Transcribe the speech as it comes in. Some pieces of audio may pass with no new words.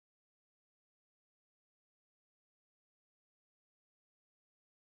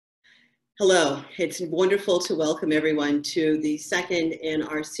Hello, it's wonderful to welcome everyone to the second in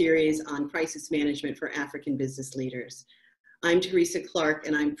our series on crisis management for African business leaders. I'm Teresa Clark,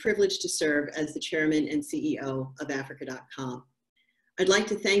 and I'm privileged to serve as the chairman and CEO of Africa.com. I'd like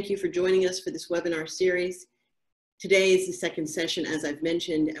to thank you for joining us for this webinar series. Today is the second session, as I've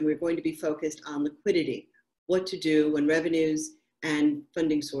mentioned, and we're going to be focused on liquidity, what to do when revenues and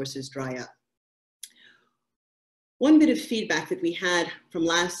funding sources dry up. One bit of feedback that we had from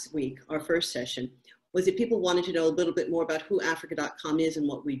last week, our first session, was that people wanted to know a little bit more about who Africa.com is and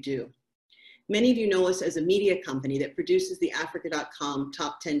what we do. Many of you know us as a media company that produces the Africa.com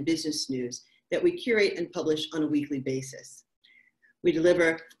Top 10 Business News that we curate and publish on a weekly basis. We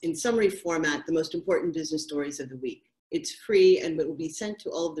deliver, in summary format, the most important business stories of the week. It's free and it will be sent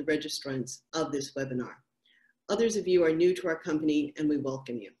to all of the registrants of this webinar. Others of you are new to our company, and we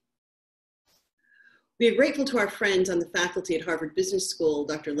welcome you. We are grateful to our friends on the faculty at Harvard Business School,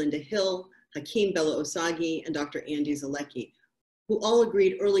 Dr. Linda Hill, Hakeem Bello-Osagi, and Dr. Andy Zalecki, who all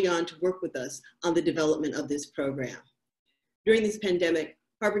agreed early on to work with us on the development of this program. During this pandemic,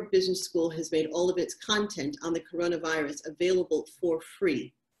 Harvard Business School has made all of its content on the coronavirus available for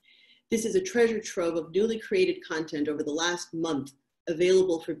free. This is a treasure trove of newly created content over the last month,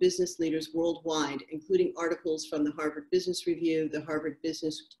 available for business leaders worldwide, including articles from the Harvard Business Review, the Harvard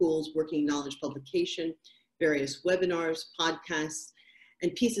Business School's Working Knowledge publication, various webinars, podcasts,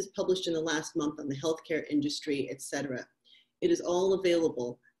 and pieces published in the last month on the healthcare industry, etc. It is all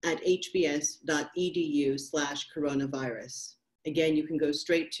available at hbs.edu/coronavirus. Again, you can go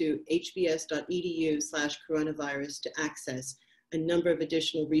straight to hbs.edu/coronavirus to access a number of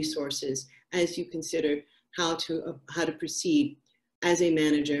additional resources as you consider how to proceed as a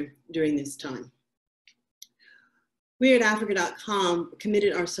manager during this time. We at Africa.com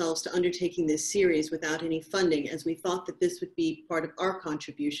committed ourselves to undertaking this series without any funding, as we thought that this would be part of our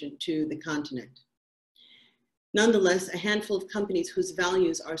contribution to the continent. Nonetheless, a handful of companies whose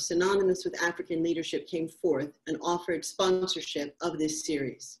values are synonymous with African leadership came forth and offered sponsorship of this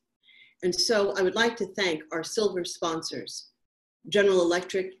series. And so I would like to thank our silver sponsors, General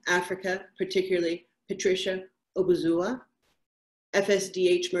Electric Africa, particularly Patricia Obuzua,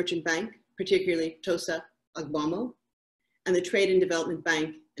 FSDH Merchant Bank, particularly Tosa Agbamo, and the Trade and Development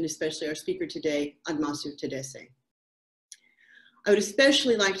Bank, and especially our speaker today, Admasu Tadesse. I would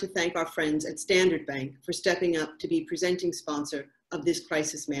especially like to thank our friends at Standard Bank for stepping up to be presenting sponsor of this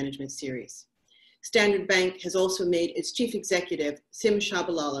crisis management series. Standard Bank has also made its chief executive,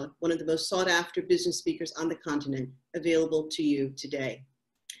 Tshabalala, one of the most sought after business speakers on the continent, available to you today.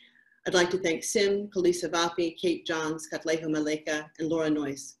 I'd like to thank Sim, Kalisa Vapi, Kate Johns, Katleho Maleka, and Laura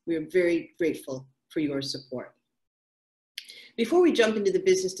Noyce. We are very grateful for your support. Before we jump into the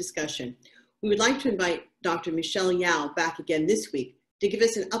business discussion, we would like to invite Dr. Michelle Yao back again this week to give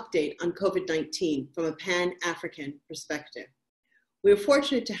us an update on COVID-19 from a Pan-African perspective. We are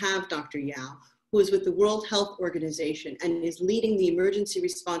fortunate to have Dr. Yao, who is with the World Health Organization and is leading the emergency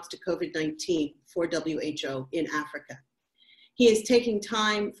response to COVID-19 for WHO in Africa. He is taking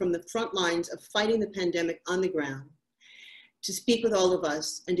time from the front lines of fighting the pandemic on the ground to speak with all of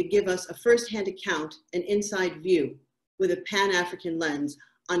us and to give us a firsthand account and inside view with a Pan-African lens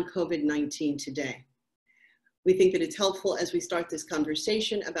on COVID-19 today. We think that it's helpful as we start this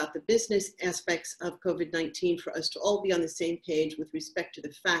conversation about the business aspects of COVID-19 for us to all be on the same page with respect to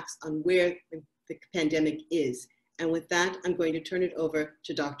the facts on where the pandemic is. And with that, I'm going to turn it over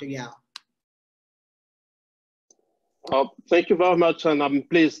to Dr. Yao. Thank you very much, and I'm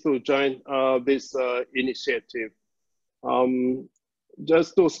pleased to join this initiative.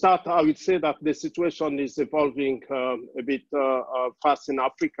 Just to start, I would say that the situation is evolving a bit fast in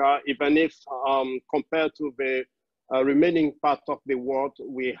Africa, even if compared to the remaining part of the world,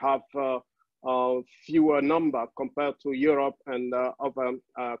 we have fewer number compared to Europe and other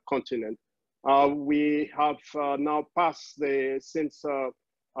continents. We have now passed since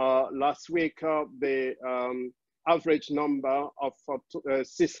last week, the average number of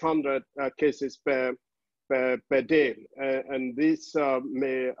 600 cases per day, and this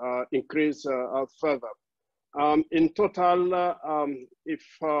may increase further. In total, if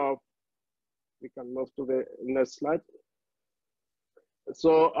we can move to the next slide.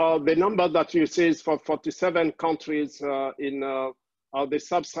 So the number that you see is for 47 countries in the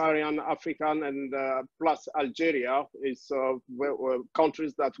sub-Saharan African and plus Algeria is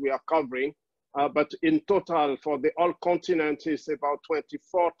countries that we are covering. But in total, for the whole continent, is about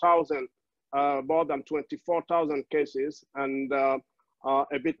 24,000, more than 24,000 cases, and a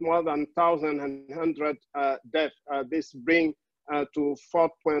bit more than 1,100 deaths. This brings to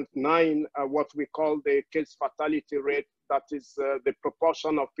 4.9 what we call the case fatality rate that is the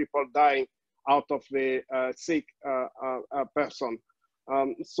proportion of people dying out of the sick person.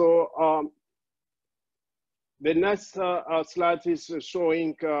 The next slide is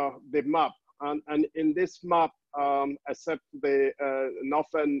showing the map. And in this map, except the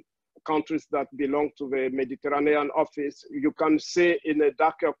northern countries that belong to the Mediterranean office, you can see in a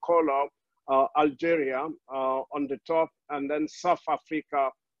darker color Algeria on the top, and then South Africa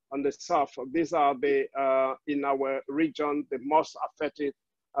on the south. These are the, in our region, the most affected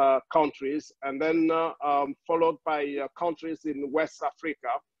countries, and then followed by countries in West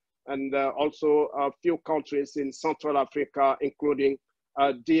Africa, and also a few countries in Central Africa, including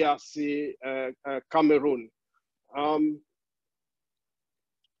DRC, Cameroon.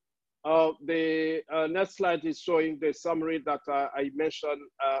 The next slide is showing the summary that I mentioned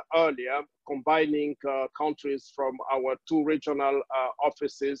earlier, combining countries from our 2 regional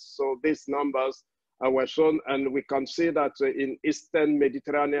offices. So these numbers were shown, and we can see that in Eastern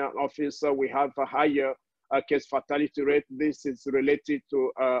Mediterranean office, we have a higher case fatality rate. This is related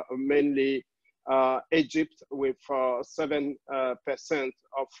to mainly Egypt with 7%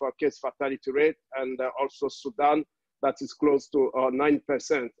 of case fatality rate, and also Sudan, that is close to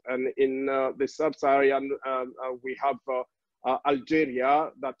 9%. And in the sub-Saharan, we have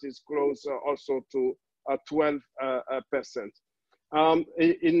Algeria, that is close also to 12%.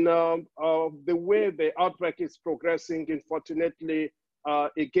 In the way the outbreak is progressing, unfortunately,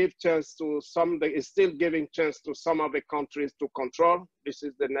 it gave chance to some, it's still giving chance to some of the countries to control. This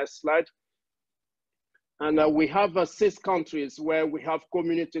is the next slide. And we have 6 countries where we have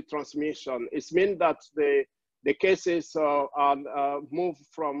community transmission. It means that the cases are moved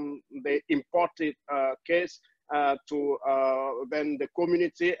from the imported case to then the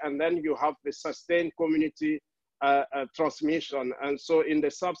community, and then you have the sustained community transmission. And so in the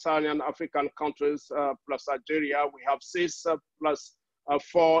sub-Saharan African countries plus Algeria, we have 6 plus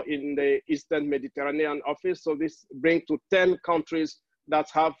 4 in the Eastern Mediterranean office. So this brings to 10 countries that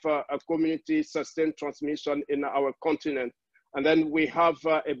have a community sustained transmission in our continent. And then we have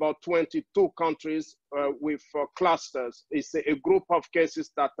about 22 countries with clusters. It's a group of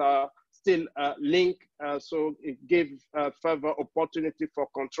cases that are still linked, so it gives further opportunity for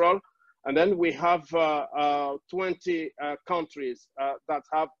control. And then we have 20 countries that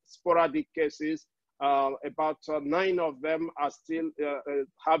have sporadic cases. About 9 of them are still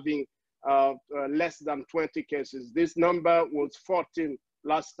having less than 20 cases. This number was 14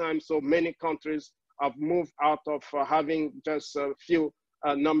 last time, so many countries have moved out of having just a few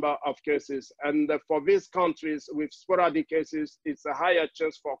number of cases. And for these countries with sporadic cases, it's a higher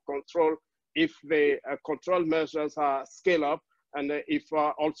chance for control if the control measures are scaled up, and if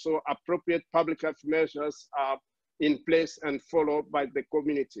also appropriate public health measures are in place and followed by the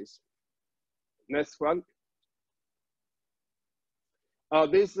communities. Next one.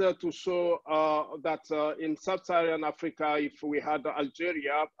 This to show that in sub-Saharan Africa, if we had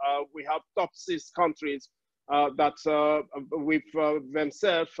Algeria, we have top 6 countries that with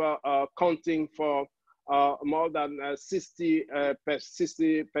themselves counting for more than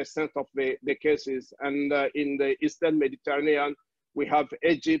 60% of the cases. And in the Eastern Mediterranean, we have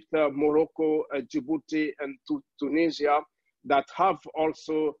Egypt, Morocco, Djibouti, and Tunisia that have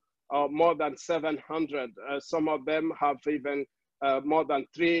also more than 700. Some of them have even more than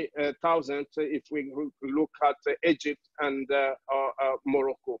 3,000 if we look at Egypt and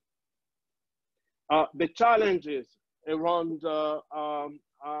Morocco. The challenges around our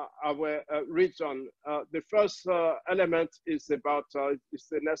region, the first element is about, is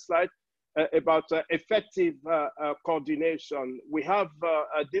the next slide, about effective coordination. We have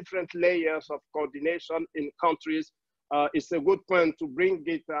different layers of coordination in countries. It's a good point to bring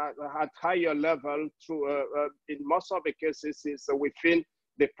it at higher level to, in most of the cases, is within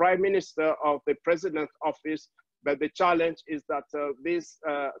the Prime Minister or the President's office. But the challenge is that these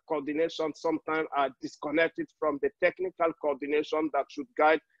coordinations sometimes are disconnected from the technical coordination that should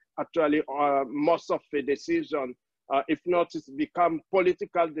guide actually most of the decision. If not, it's become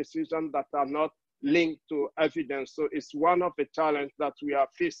political decisions that are not linked to evidence. So it's one of the challenges that we are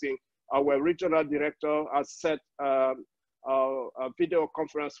facing. Our regional director has set a video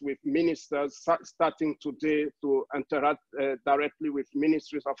conference with ministers starting today to interact directly with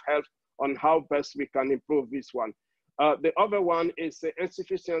ministries of health on how best we can improve this one. The other one is the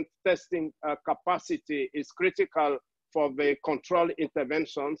insufficient testing capacity is critical for the control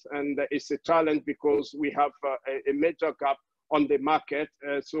interventions, and it's a challenge because we have a major gap on the market.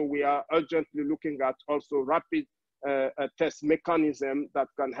 So we are urgently looking at also rapid test mechanism that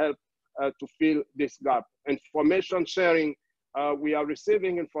can help to fill this gap. Information sharing we are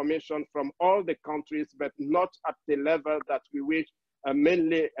receiving information from all the countries, but not at the level that we wish.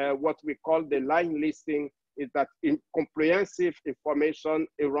 Mainly what we call the line listing is that comprehensive information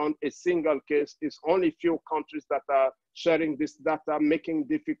around a single case is only few countries that are sharing this data, making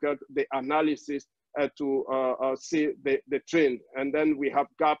difficult the analysis to see the trend. And then we have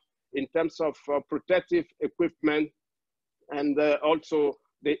gap in terms of protective equipment, and also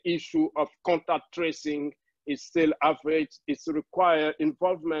the issue of contact tracing is still average. It's require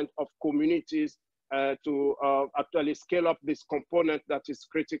involvement of communities to actually scale up this component that is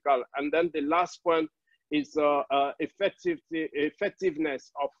critical. And then the last point is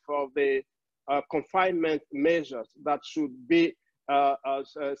effectiveness of the confinement measures that should be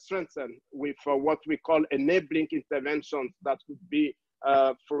strengthened with what we call enabling interventions that would be,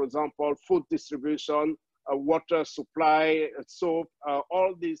 for example, food distribution, water supply, soap,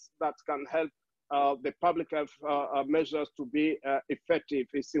 all these that can help the public health measures to be effective.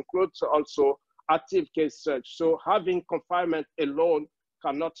 It includes also active case search. So having confinement alone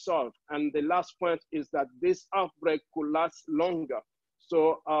cannot solve. And the last point is that this outbreak could last longer.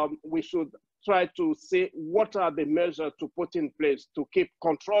 So we should try to see what are the measures to put in place to keep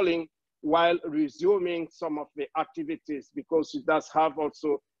controlling while resuming some of the activities, because it does have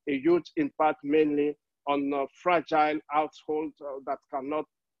also a huge impact mainly on fragile households that cannot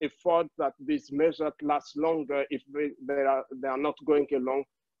afford that these measures last longer if they are not going along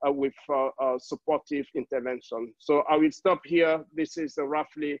with supportive intervention. So I will stop here. This is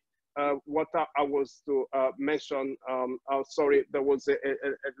roughly what I was to mention. Sorry, there was a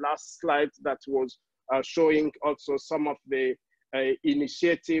last slide that was showing also some of the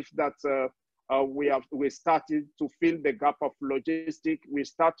initiative that we started to fill the gap of logistics. We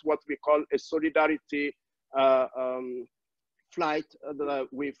start what we call a solidarity flight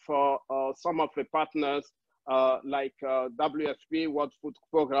with some of the partners like WFP, World Food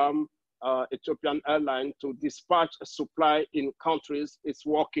Program, Ethiopian Airlines, to dispatch supply in countries. It's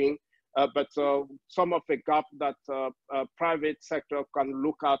working, but some of the gap that private sector can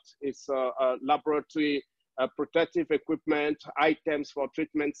look at is laboratory protective equipment, items for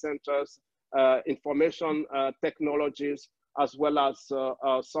treatment centers, information technologies, as well as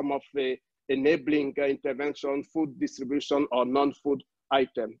some of the enabling intervention, food distribution or non-food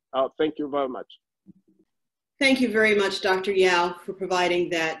item. Thank you very much. Thank you very much, Dr. Yao, for providing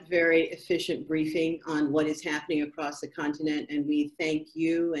that very efficient briefing on what is happening across the continent. And we thank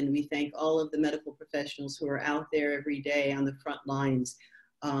you, and we thank all of the medical professionals who are out there every day on the front lines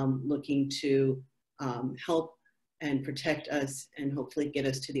looking to help and protect us and hopefully get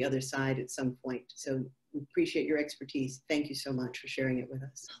us to the other side at some point. So we appreciate your expertise. Thank you so much for sharing it with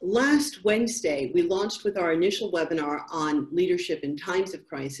us. Last Wednesday, we launched with our initial webinar on leadership in times of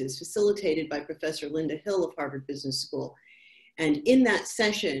crisis, facilitated by Professor Linda Hill of Harvard Business School. And in that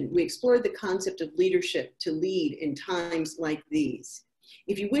session, we explored the concept of leadership to lead in times like these.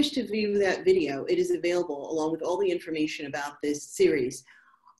 If you wish to view that video, it is available along with all the information about this series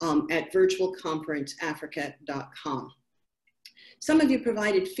at virtualconferenceafrica.com. Some of you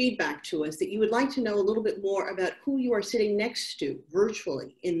provided feedback to us that you would like to know a little bit more about who you are sitting next to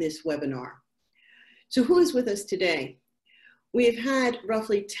virtually in this webinar. So who is with us today? We have had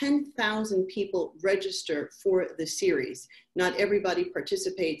roughly 10,000 people register for the series. Not everybody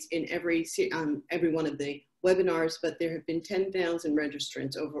participates in every one of the webinars, but there have been 10,000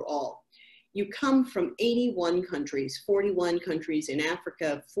 registrants overall. You come from 81 countries, 41 countries in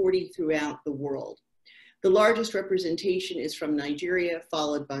Africa, 40 throughout the world. The largest representation is from Nigeria,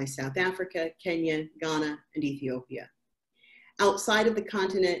 followed by South Africa, Kenya, Ghana, and Ethiopia. Outside of the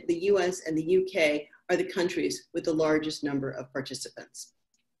continent, the US and the UK are the countries with the largest number of participants.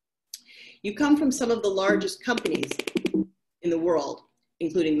 You come from some of the largest companies in the world,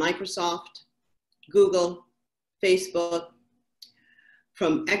 including Microsoft, Google, Facebook,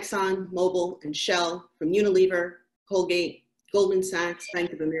 from Exxon, Mobil, and Shell, from Unilever, Colgate, Goldman Sachs,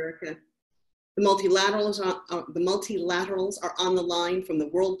 Bank of America. The multilaterals are on the line from the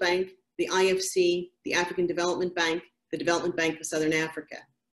World Bank, the IFC, the African Development Bank, the Development Bank of Southern Africa.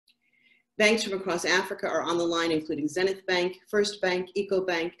 Banks from across Africa are on the line, including Zenith Bank, First Bank,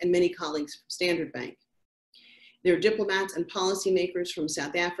 EcoBank, and many colleagues from Standard Bank. There are diplomats and policymakers from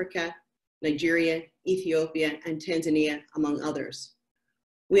South Africa, Nigeria, Ethiopia, and Tanzania, among others.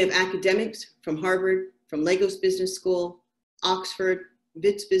 We have academics from Harvard, from Lagos Business School, Oxford,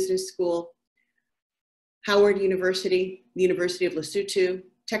 Wits Business School, Howard University, the University of Lesotho,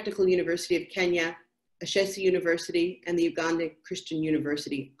 Technical University of Kenya, Ashesi University, and the Uganda Christian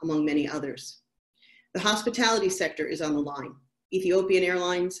University, among many others. The hospitality sector is on the line. Ethiopian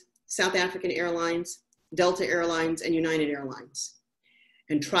Airlines, South African Airlines, Delta Airlines, and United Airlines,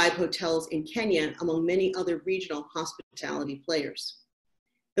 and Tribe Hotels in Kenya, among many other regional hospitality players.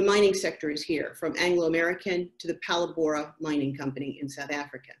 The mining sector is here, from Anglo American to the Palabora Mining Company in South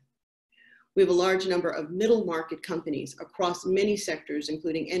Africa. We have a large number of middle market companies across many sectors,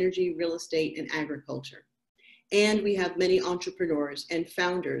 including energy, real estate, and agriculture. And we have many entrepreneurs and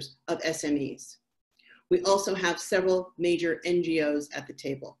founders of SMEs. We also have several major NGOs at the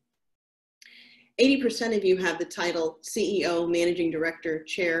table. 80% of you have the title CEO, Managing Director,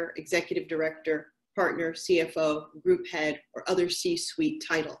 Chair, Executive Director, Partner, CFO, Group Head, or other C-suite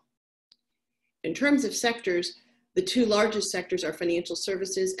title. In terms of sectors, the two largest sectors are financial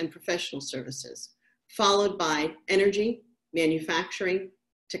services and professional services, followed by energy, manufacturing,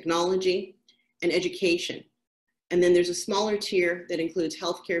 technology, and education. And then there's a smaller tier that includes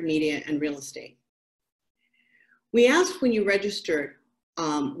healthcare, media, and real estate. We asked when you registered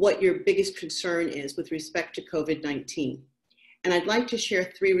what your biggest concern is with respect to COVID-19. And I'd like to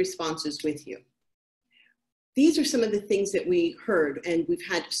share 3 responses with you. These are some of the things that we heard, and we've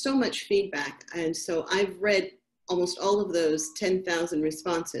had so much feedback. And so I've read almost all of those 10,000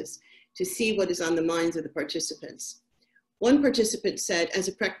 responses to see what is on the minds of the participants. One participant said, as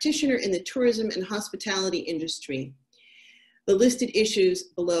a practitioner in the tourism and hospitality industry, the listed issues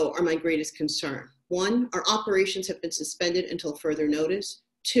below are my greatest concern. 1, our operations have been suspended until further notice.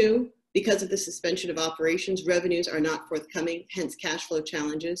 2, because of the suspension of operations, revenues are not forthcoming, hence cash flow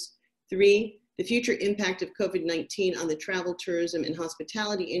challenges. 3, the future impact of COVID-19 on the travel, tourism, and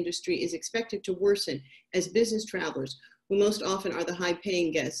hospitality industry is expected to worsen as business travelers, who most often are the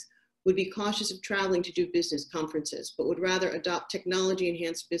high-paying guests, would be cautious of traveling to do business conferences, but would rather adopt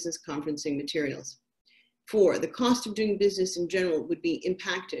technology-enhanced business conferencing materials. 4, the cost of doing business in general would be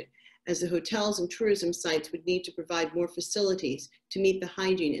impacted, as the hotels and tourism sites would need to provide more facilities to meet the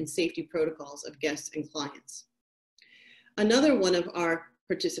hygiene and safety protocols of guests and clients. Another one of our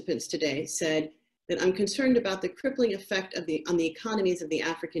participants today said that I'm concerned about the crippling effect on the economies of the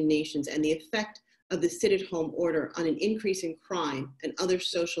African nations and the effect of the sit-at-home order on an increase in crime and other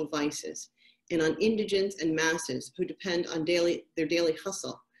social vices, and on indigents and masses who depend on their daily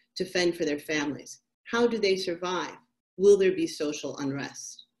hustle to fend for their families. How do they survive? Will there be social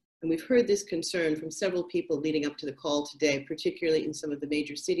unrest? And we've heard this concern from several people leading up to the call today, particularly in some of the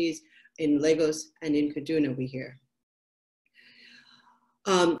major cities, in Lagos and in Kaduna, we hear.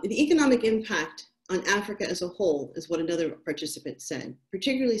 The economic impact on Africa as a whole is what another participant said,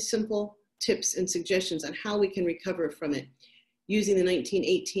 particularly simple tips and suggestions on how we can recover from it, using the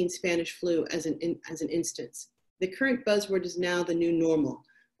 1918 Spanish flu as an instance. The current buzzword is now the new normal,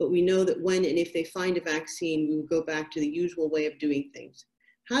 but we know that when and if they find a vaccine, we will go back to the usual way of doing things.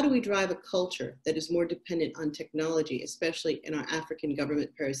 How do we drive a culture that is more dependent on technology, especially in our African government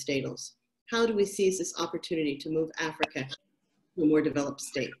parastatals? How do we seize this opportunity to move Africa to a more developed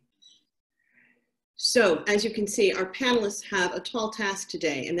state? So, as you can see, our panelists have a tall task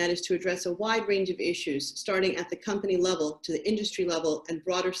today, and that is to address a wide range of issues, starting at the company level to the industry level and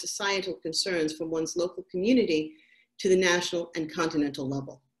broader societal concerns from one's local community to the national and continental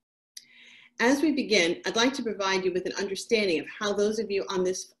level. As we begin, I'd like to provide you with an understanding of how those of you on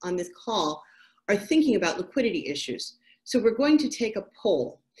this call are thinking about liquidity issues. So we're going to take a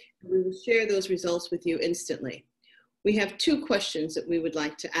poll, and we will share those results with you instantly. We have 2 questions that we would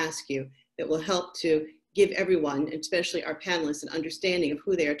like to ask you that will help to give everyone, especially our panelists, an understanding of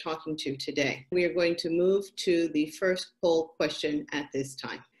who they are talking to today. We are going to move to the first poll question at this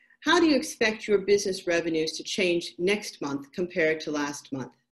time. How do you expect your business revenues to change next month compared to last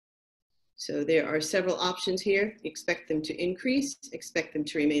month? So there are several options here. Expect them to increase, expect them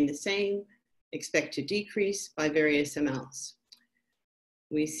to remain the same, expect to decrease by various amounts.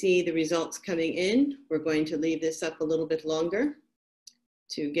 We see the results coming in. We're going to leave this up a little bit longer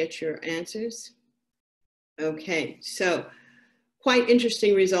to get your answers. Okay, so quite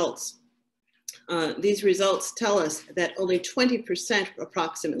interesting results. These results tell us that only 20%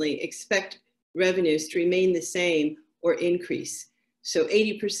 approximately expect revenues to remain the same or increase. So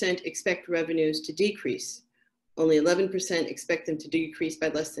 80% expect revenues to decrease. Only 11% expect them to decrease by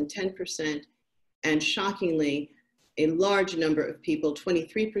less than 10%. And shockingly, a large number of people,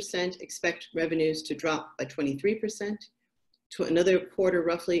 23%, expect revenues to drop by 23%. To another quarter,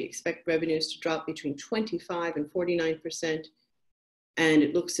 roughly, expect revenues to drop between 25 and 49%. And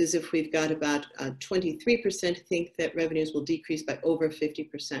it looks as if we've got about 23% think that revenues will decrease by over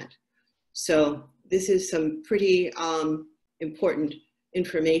 50%. So this is some pretty important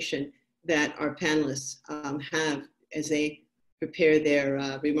information that our panelists have as they prepare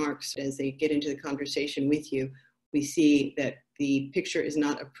their remarks, as they get into the conversation with you. We see that the picture is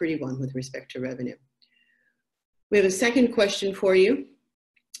not a pretty one with respect to revenue. We have a second question for you,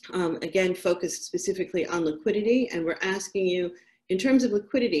 again, focused specifically on liquidity, and we're asking you, in terms of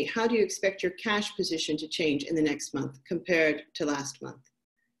liquidity, how do you expect your cash position to change in the next month compared to last month?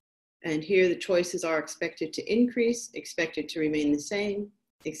 And here the choices are expected to increase, expected to remain the same,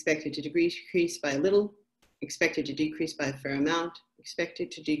 expected to decrease by a little, expected to decrease by a fair amount,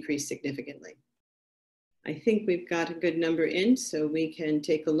 expected to decrease significantly. I think we've got a good number in, so we can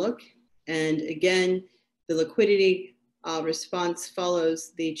take a look. And again, the liquidity response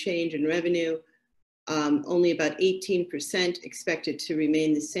follows the change in revenue. Only about 18% expected to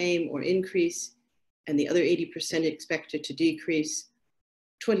remain the same or increase, and the other 80% expected to decrease.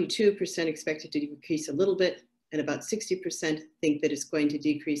 22% expected to decrease a little bit, and about 60% think that it's going to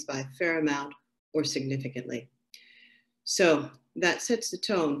decrease by a fair amount or significantly. So that sets the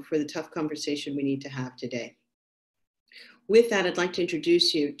tone for the tough conversation we need to have today. With that, I'd like to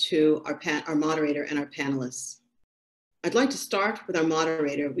introduce you to our moderator and our panelists. I'd like to start with our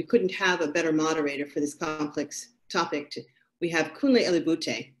moderator. We couldn't have a better moderator for this complex topic. We have Kunle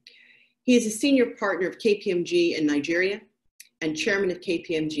Elebute. He is a senior partner of KPMG in Nigeria and chairman of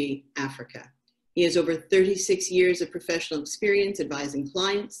KPMG Africa. He has over 36 years of professional experience advising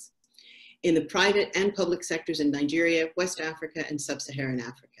clients in the private and public sectors in Nigeria, West Africa, and Sub-Saharan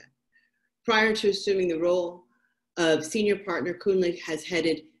Africa. Prior to assuming the role of senior partner, Kunle has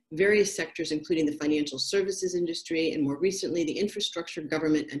headed various sectors, including the financial services industry, and more recently, the infrastructure,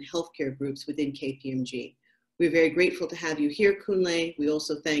 government, and healthcare groups within KPMG. We're very grateful to have you here, Kunle. We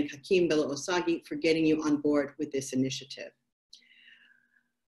also thank Hakeem Bello Osagi for getting you on board with this initiative.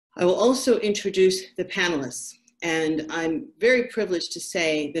 I will also introduce the panelists, and I'm very privileged to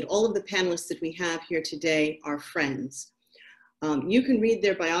say that all of the panelists that we have here today are friends. You can read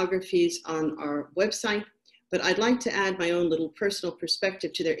their biographies on our website, but I'd like to add my own little personal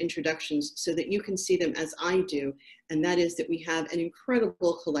perspective to their introductions so that you can see them as I do, and that is that we have an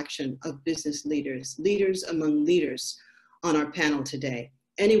incredible collection of business leaders, leaders among leaders on our panel today.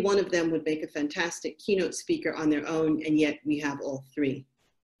 Any one of them would make a fantastic keynote speaker on their own, and yet we have all three.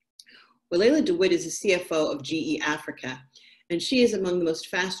 Well, Dawit is the CFO of GE Africa, and she is among the most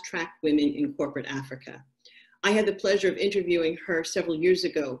fast-track women in corporate Africa. I had the pleasure of interviewing her several years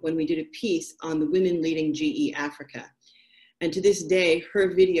ago when we did a piece on the women leading GE Africa. And to this day,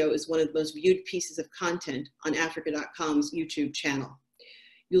 her video is one of the most viewed pieces of content on Africa.com's YouTube channel.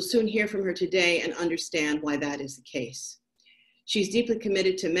 You'll soon hear from her today and understand why that is the case. She's deeply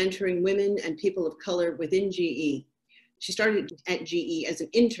committed to mentoring women and people of color within GE. She started at GE as an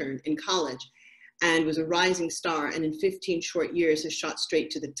intern in college and was a rising star, and in 15 short years has shot straight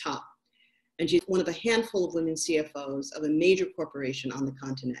to the top. And she's one of a handful of women CFOs of a major corporation on the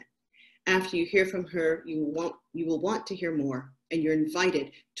continent. After you hear from her, you will want to hear more, and you're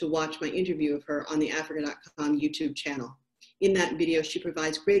invited to watch my interview of her on the Africa.com YouTube channel. In that video, she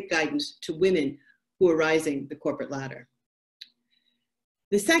provides great guidance to women who are rising the corporate ladder.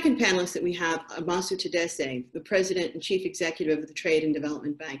 The second panelist that we have, Admasu Tadesse, the president and chief executive of the Trade and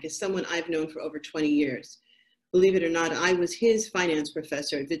Development Bank, is someone I've known for over 20 years. Believe it or not, I was his finance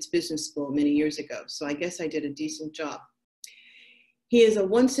professor at Wits Business School many years ago, so I guess I did a decent job. He is a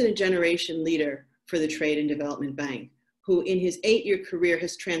once-in-a-generation leader for the Trade and Development Bank, who in his 8-year career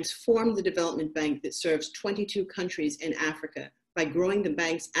has transformed the development bank that serves 22 countries in Africa by growing the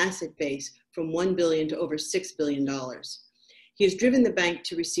bank's asset base from $1 billion to over $6 billion. He has driven the bank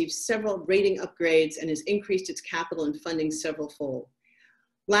to receive several rating upgrades and has increased its capital and funding several-fold.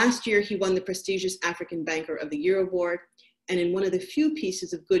 Last year, he won the prestigious African Banker of the Year award, and in one of the few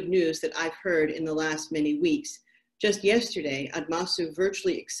pieces of good news that I've heard in the last many weeks, just yesterday, Admasu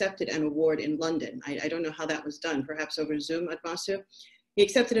virtually accepted an award in London. I don't know how that was done, perhaps over Zoom, Admasu? He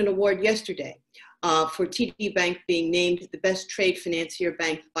accepted an award yesterday for TD Bank being named the best trade financier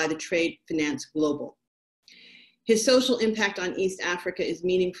bank by the Trade Finance Global. His social impact on East Africa is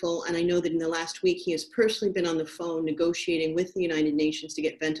meaningful, and I know that in the last week he has personally been on the phone negotiating with the United Nations to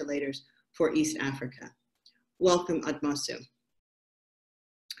get ventilators for East Africa. Welcome, Admasu.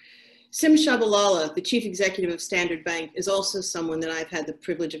 Tshabalala, the chief executive of Standard Bank, is also someone that I've had the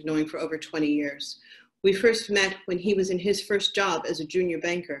privilege of knowing for over 20 years. We first met when he was in his first job as a junior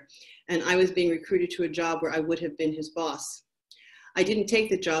banker, and I was being recruited to a job where I would have been his boss. I didn't take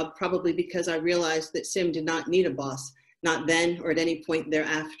the job probably because I realized that Sim did not need a boss, not then or at any point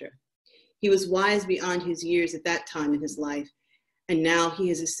thereafter. He was wise beyond his years at that time in his life, and now he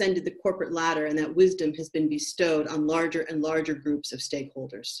has ascended the corporate ladder, and that wisdom has been bestowed on larger and larger groups of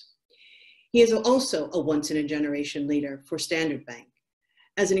stakeholders. He is also a once-in-a-generation leader for Standard Bank.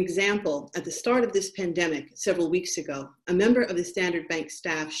 As an example, at the start of this pandemic several weeks ago, a member of the Standard Bank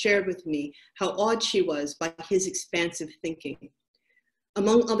staff shared with me how awed she was by his expansive thinking.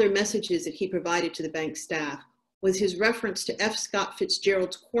 Among other messages that he provided to the bank staff was his reference to F. Scott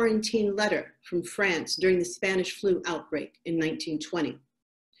Fitzgerald's quarantine letter from France during the Spanish flu outbreak in 1920.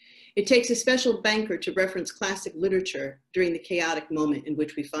 It takes a special banker to reference classic literature during the chaotic moment in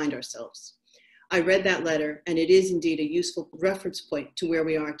which we find ourselves. I read that letter, and it is indeed a useful reference point to where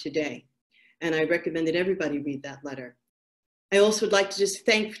we are today. And I recommend that everybody read that letter. I also would like to just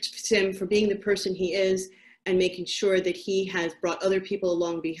thank Sim for being the person he is and making sure that he has brought other people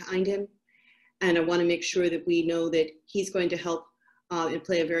along behind him. And I want to make sure that we know that he's going to help and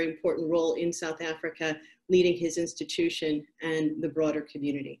play a very important role in South Africa, leading his institution and the broader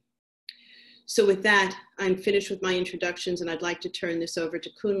community. So with that, I'm finished with my introductions, and I'd like to turn this over to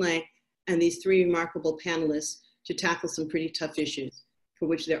Kunle and these three remarkable panelists to tackle some pretty tough issues for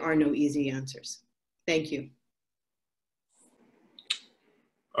which there are no easy answers. Thank you.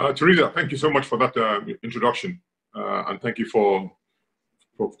 Teresa, thank you so much for that introduction, and thank you for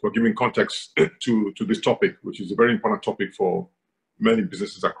giving context to this topic, which is a very important topic for many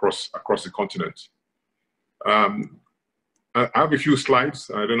businesses across the continent. I have a few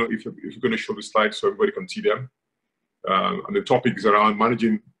slides. I don't know if you're going to show the slides so everybody can see them. And the topic is around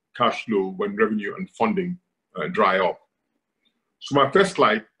managing cash flow when revenue and funding dry up. So my first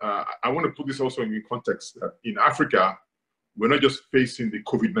slide, I want to put this also in context. In Africa, we're not just facing the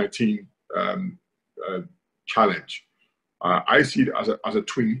COVID-19 challenge. I see it as a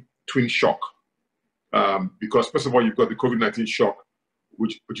twin shock, because first of all, you've got the COVID-19 shock,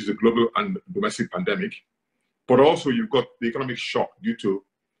 which is a global and domestic pandemic, but also you've got the economic shock due to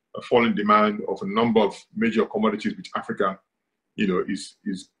a falling demand of a number of major commodities, which Africa, is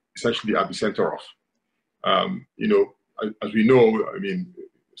essentially at the center of. As we know, I mean,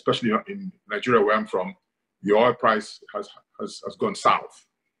 especially in Nigeria, where I'm from, the oil price has gone south,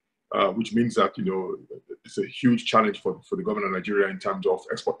 which means that it's a huge challenge for the government of Nigeria in terms of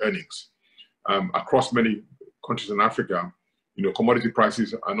export earnings. Across many countries in Africa, commodity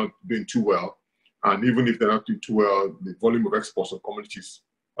prices are not doing too well, and even if they're not doing too well, the volume of exports of commodities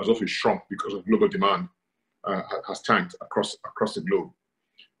has also shrunk because of global demand has tanked across the globe.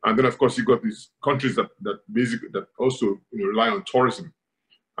 And then, of course, you've got these countries that also rely on tourism,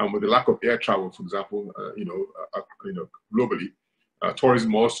 and with the lack of air travel, for example, globally,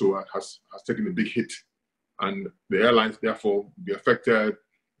 tourism also has taken a big hit, and the airlines therefore be affected,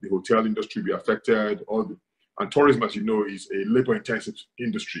 the hotel industry be affected, and tourism, as you know, is a labor-intensive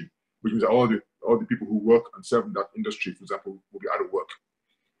industry, which means that all the people who work and serve in that industry, for example, will be out of work.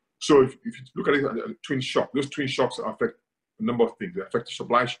 So if you look at it as a twin shock, those twin shocks affect a number of things. They affect the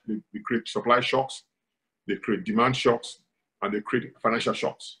supply, they create supply shocks, they create demand shocks, and they create financial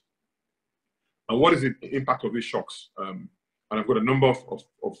shocks. And what is the impact of these shocks? And I've got a number of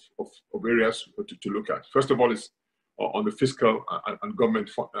areas to look at. First of all, is on the fiscal and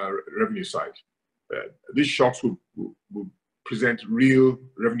government revenue side. These shocks will present real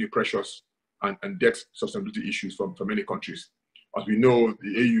revenue pressures and debt sustainability issues for many countries. As we know,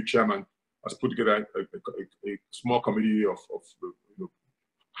 the AU chairman has put together a small committee of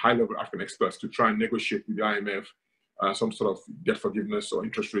high-level African experts to try and negotiate with the IMF some sort of debt forgiveness or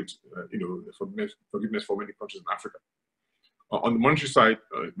interest rate forgiveness for many countries in Africa. On the monetary side,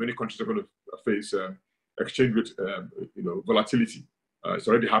 many countries are going to face exchange rate volatility. It's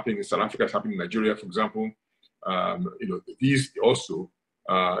already happening in South Africa. It's happening in Nigeria, for example. These also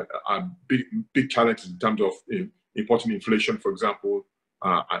are big challenges in terms of importing inflation, for example,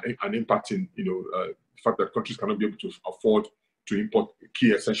 and impacting the fact that countries cannot be able to afford to import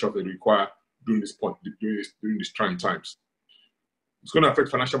key essentials they require during these trying times. It's going to affect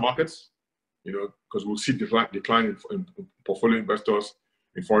financial markets, because we'll see decline in portfolio investors,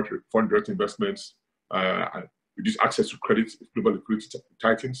 in foreign direct investments, reduce access to credit if global liquidity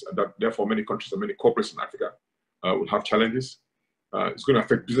tightens, and that therefore many countries and many corporates in Africa will have challenges. It's going to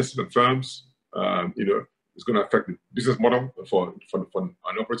affect businesses and firms. It's going to affect the business model for an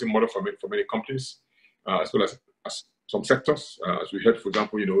operating model for many companies, as well as some sectors. As we heard, for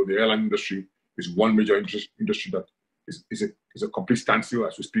example, the airline industry is one major industry that is a complete standstill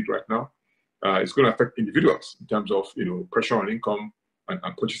as we speak right now. It's going to affect individuals in terms of pressure on income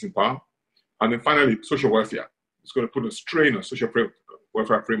and purchasing power. And then finally, social welfare. It's going to put a strain on social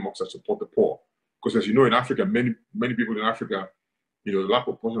welfare frameworks that support the poor. Because as you know, in Africa, many people in Africa, the large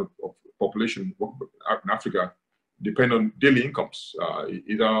proportion of population in Africa depend on daily incomes,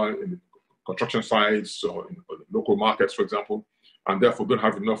 either in the construction sites or in local markets, for example, and therefore don't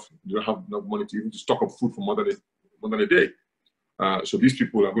have enough money to even stock up food for more than a day. So these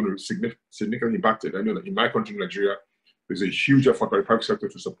people are going to be significantly impacted. I know that in my country, Nigeria, there's a huge effort by the private sector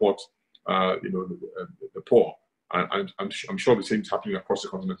to support, the poor, and I'm sure the same is happening across the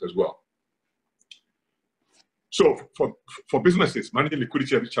continent as well. So for businesses, managing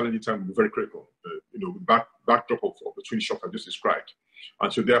liquidity at this challenging time will be very critical. Backdrop of the twin shock I just described,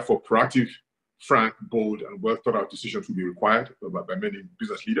 and so therefore proactive, frank, bold, and well thought out decisions will be required by many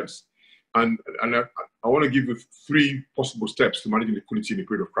business leaders. And I want to give you 3 possible steps to managing liquidity in a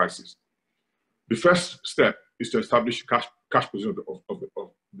period of crisis. The first step is to establish cash position of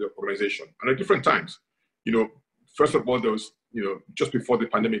the organization. And at different times, first of all, there was, just before the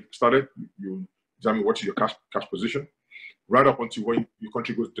pandemic started, you examine what is your cash position, right up until when your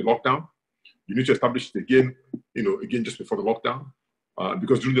country goes to lockdown. You need to establish it again, again just before the lockdown,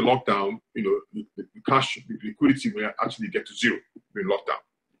 because during the lockdown, the cash liquidity will actually get to zero during lockdown.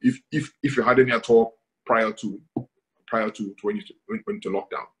 If you had any at all prior to when you went to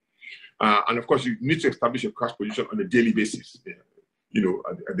lockdown. And of course, you need to establish your cash position on a daily basis.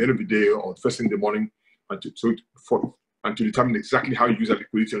 At the end of the day or first thing in the morning, and to determine exactly how you use that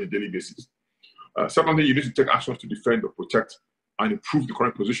liquidity on a daily basis. Secondly, you need to take actions to defend or protect and improve the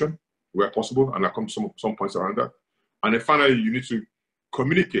current position where possible, and I'll come to some points around that. And then finally, you need to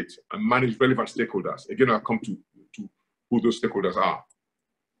communicate and manage relevant stakeholders. Again, I'll come to who those stakeholders are.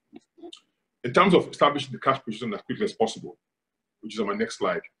 In terms of establishing the cash position as quickly as possible, which is on my next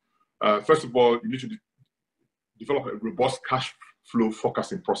slide, first of all, you need to develop a robust cash flow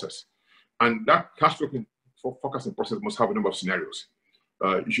forecasting process. And that cash flow forecasting process must have a number of scenarios.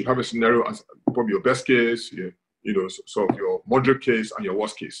 You should have a scenario as probably your best case, so your moderate case and your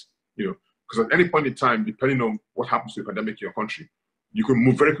worst case. Because at any point in time, depending on what happens to the pandemic in your country, you can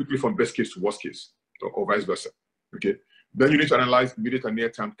move very quickly from best case to worst case, or vice versa. Okay. Then you need to analyze immediate and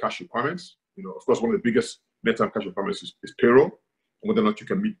near-term cash requirements. Of course, one of the biggest near-term cash requirements is payroll, and whether or not you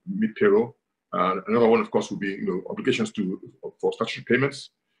can meet payroll. Another one, of course, will be obligations for statutory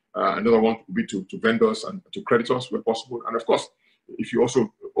payments. Another one will be to vendors and to creditors where possible. And of course, if you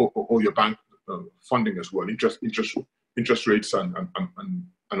also owe your bank funding as well, interest rates and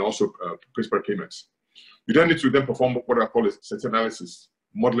also principal payments. You then need to perform what I call a sensitivity analysis,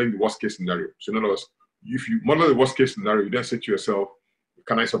 modeling the worst case scenario. So in other words, if you model the worst case scenario, you then say to yourself,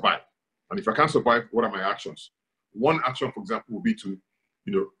 can I survive? And if I can't survive, what are my actions? One action, for example, would be to,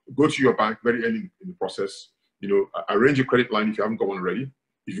 go to your bank very early in the process, arrange a credit line if you haven't got one already.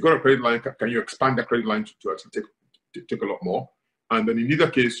 If you've got a credit line, can you expand that credit line to actually take a lot more? And then in either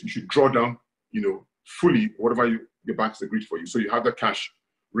case, you should draw down, fully whatever your bank has agreed for you. So you have the cash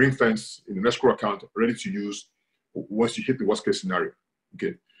ring fence in an escrow account ready to use once you hit the worst case scenario.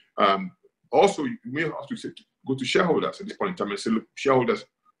 Okay. Also, you may have to go to shareholders at this point in time and say, look, shareholders,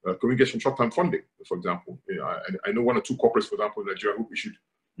 can we get some short-term funding, for example? I know 1 or 2 corporates, for example, in Nigeria, who issued,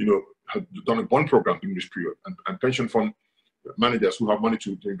 have done a bond program during this period, and pension fund managers who have money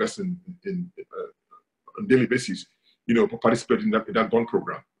to invest in on a daily basis, participate in that bond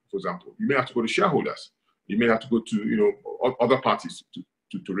program, for example. You may have to go to shareholders. You may have to go to, other parties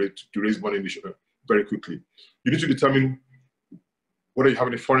to raise money very quickly. You need to determine whether you have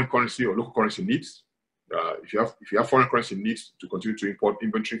any foreign currency or local currency needs. If you have foreign currency needs to continue to import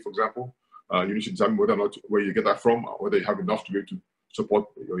inventory, for example, you need to determine whether or not where you get that from, or whether you have enough to be able to support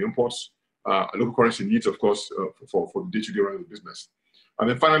your imports. Local currency needs, of course, for the day-to-day run of the business. And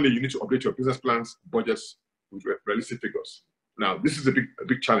then finally, you need to update your business plans, budgets with realistic figures. Now, this is a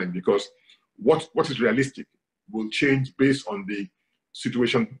big challenge, because what is realistic will change based on the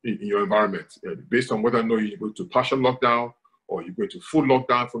situation in your environment, based on whether or not you go to partial lockdown or you go to full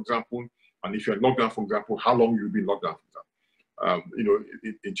lockdown, for example. And if you're in lockdown, for example, how long you'll be in lockdown, for example.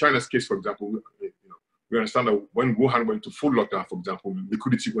 In China's case, for example, we understand that when Wuhan went to full lockdown, for example,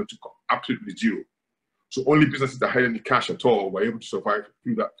 liquidity went to absolutely zero. So only businesses that had any cash at all were able to survive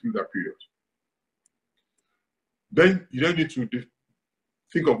through that period. Then you then need to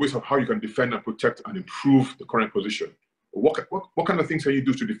think of ways of how you can defend and protect and improve the current position. What kind of things can you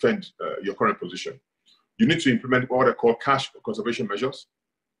do to defend your current position? You need to implement what I call cash conservation measures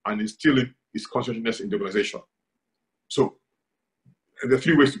and instilling its consciousness in the organization. So there are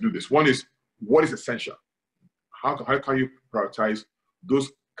 3 ways to do this. One is, what is essential? How can you prioritize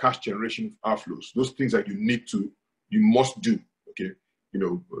those cash generation outflows, those things that you must do, okay?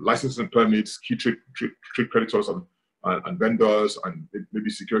 Licenses and permits, key trade creditors and vendors, and maybe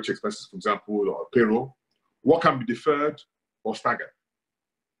security expenses, for example, or payroll. What can be deferred or staggered?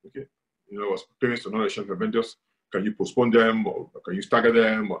 Okay, payments to non-essential vendors, can you postpone them, or can you stagger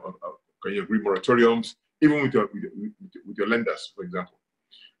them, or can you agree moratoriums, even with your lenders, for example?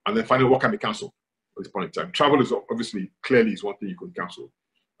 And then finally, what can be cancelled? at this point in time. Travel is obviously, clearly is one thing you can cancel.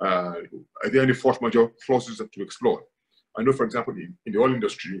 Are there any force majeure clauses to explore? I know, for example, in the oil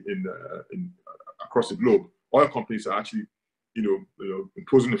industry across the globe, oil companies are actually,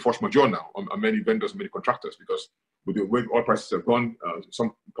 imposing a force majeure now on many vendors, many contractors, because with the way oil prices have gone,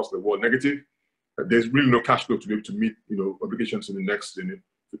 some parts of the world negative, there's really no cash flow to be able to meet, obligations in the next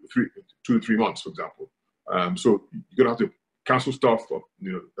 2 to 3 months, for example. So you're gonna have to cancel stuff,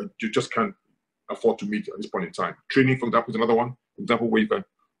 you just can't afford to meet at this point in time. Training, for example, is another one. For example, where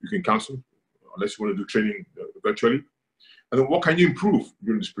you can cancel unless you want to do training virtually. And then what can you improve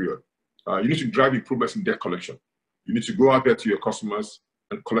during this period? You need to drive improvements in debt collection. You need to go out there to your customers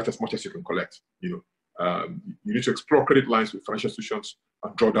and collect as much as you can collect. You need to explore credit lines with financial institutions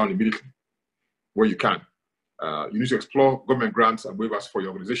and draw down immediately where you can. You need to explore government grants and waivers for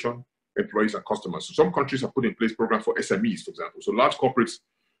your organization, employees, and customers. So some countries have put in place programs for SMEs, for example. So large corporates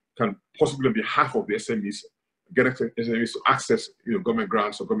can possibly on behalf of the SMEs get SMEs to access government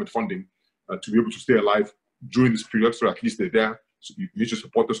grants or government funding to be able to stay alive during this period, so at least they're there. So you need to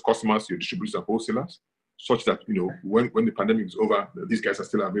support those customers, your distributors and wholesalers, such that when the pandemic is over, these guys are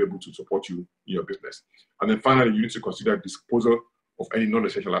still available to support you in your business. And then finally, you need to consider disposal of any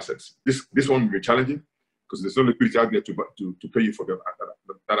non-essential assets. This one will be challenging because there's no liquidity out there to pay you for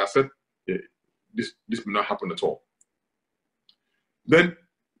that asset. This will not happen at all. Then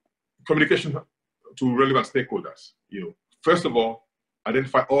communication to relevant stakeholders. First of all,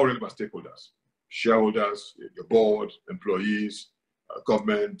 identify all relevant stakeholders: shareholders, your board, employees,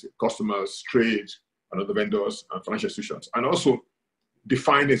 government, customers, trade, and other vendors and financial institutions, and also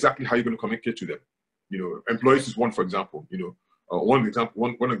define exactly how you're going to communicate to them. Employees is one, for example. One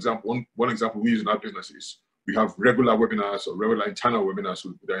example we use in our business is we have regular webinars or regular internal webinars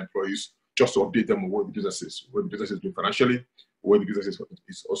with our employees just to update them on what the business is doing financially, what the business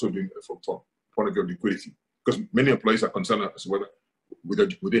is also doing from point of view of liquidity. Because many employees are concerned as whether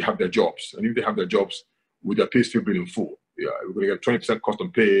would they have their jobs, and if they have their jobs, would their pay still be in full? We're going to get 20% cost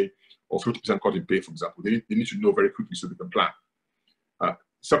on pay or 50% cost in pay, for example. They need to know very quickly so they can plan.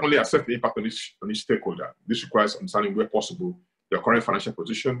 Secondly, assess the impact on each stakeholder. This requires understanding where possible their current financial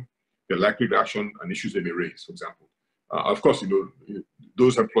position, their likely reaction, and issues they may raise, for example. Of course,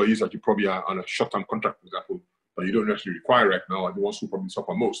 those employees that you probably are on a short-term contract, for example, that you don't actually require right now are the ones who probably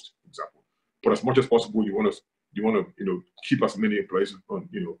suffer most, for example. But as much as possible, you want to keep as many employees on,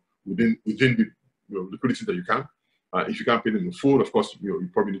 within the liquidity that you can. If you can't pay them in full, of course, you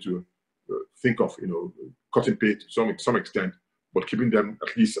probably need to think of cutting pay to some extent, but keeping them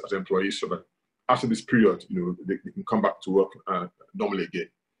at least as employees so that after this period, they can come back to work normally again.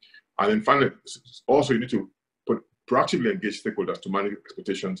 And then finally, also you need to proactively engage stakeholders to manage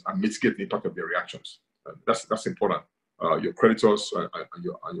expectations and mitigate the impact of their reactions. That's important. Your creditors and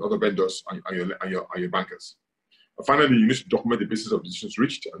your other vendors and your bankers. Finally, you need to document the basis of decisions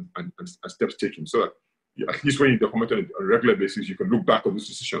reached and steps taken, so that at least when you document it on a regular basis, you can look back on those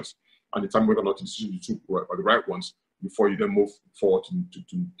decisions and determine whether or not the decisions you took were the right ones before you then move forward to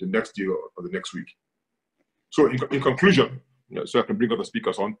the next year or the next week. So in conclusion, so I can bring other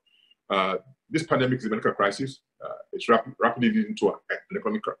speakers on, this pandemic is a medical crisis. It's rapidly leading to an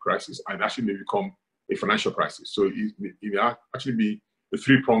economic crisis and actually may become a financial crisis. So it may actually be a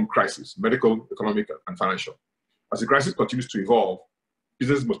three-pronged crisis: medical, economic, and financial. As the crisis continues to evolve,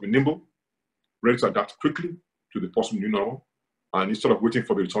 businesses must be nimble, ready to adapt quickly to the possible new normal, and instead of waiting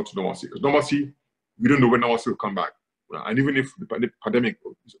for the return to normalcy. Because normalcy, we don't know when normalcy will come back. And even if the pandemic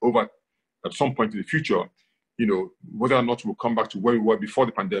is over at some point in the future, whether or not we'll come back to where we were before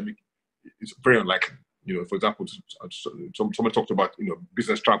the pandemic is very unlikely. For example, someone talked about,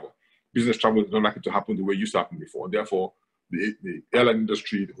 business travel. Business travel is not likely to happen the way it used to happen before. And therefore, the airline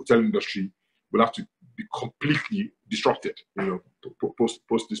industry, the hotel industry will have to be completely disrupted,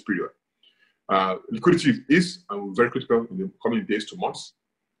 post this period. Liquidity is and will be very critical in the coming days to months.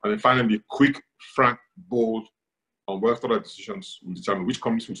 And then finally, quick, frank, bold, and well-thought-out decisions will determine which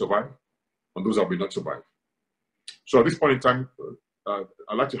companies will survive and those that will not survive. So at this point in time,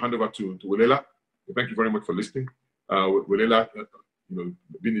 I'd like to hand over to Welela. Thank you very much for listening. Welela,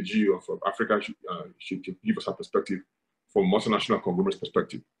 being the G of Africa, she can give us her perspective from multinational conglomerate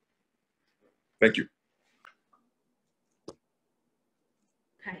perspective. Thank you.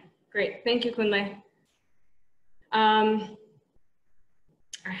 Okay, great. Thank you, Kunle.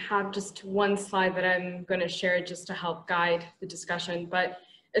 I have just one slide that I'm going to share just to help guide the discussion. But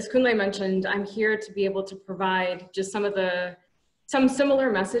as Kunle mentioned, I'm here to be able to provide just some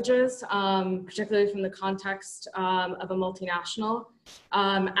similar messages, particularly from the context of a multinational.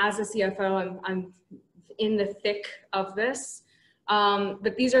 As a CFO, I'm in the thick of this.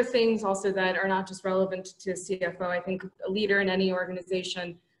 But these are things also that are not just relevant to CFO. I think a leader in any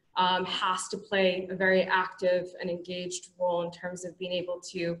organization has to play a very active and engaged role in terms of being able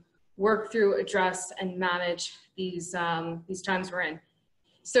to work through, address, and manage these times we're in.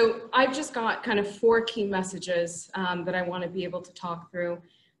 So I've just got kind of 4 key messages that I want to be able to talk through,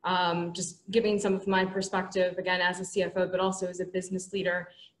 just giving some of my perspective, again, as a CFO, but also as a business leader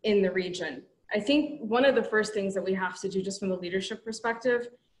in the region. I think one of the first things that we have to do just from a leadership perspective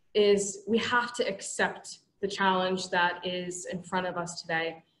is we have to accept the challenge that is in front of us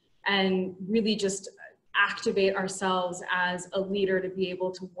today and really just activate ourselves as a leader to be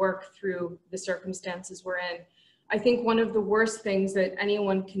able to work through the circumstances we're in. I think one of the worst things that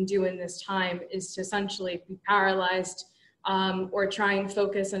anyone can do in this time is to essentially be paralyzed or try and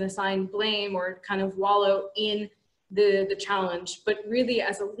focus and assign blame or kind of wallow in the challenge. But really,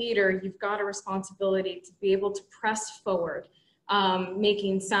 as a leader, you've got a responsibility to be able to press forward,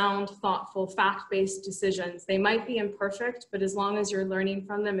 making sound, thoughtful, fact-based decisions. They might be imperfect, but as long as you're learning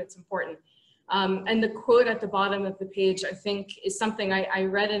from them, it's important. And the quote at the bottom of the page, I think, is something I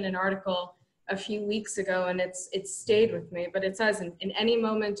read in an article a few weeks ago, and it's stayed with me, but it says, in any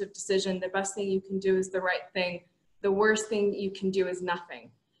moment of decision, the best thing you can do is the right thing. The worst thing you can do is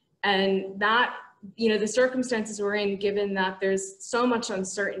nothing. And that, you know, the circumstances we're in, given that there's so much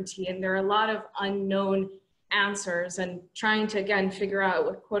uncertainty and there are a lot of unknown answers and trying to, again, figure out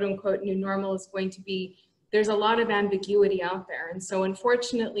what quote unquote new normal is going to be, there's a lot of ambiguity out there. And so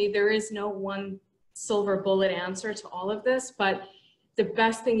unfortunately, there is no one silver bullet answer to all of this, but the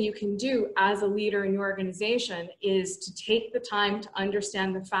best thing you can do as a leader in your organization is to take the time to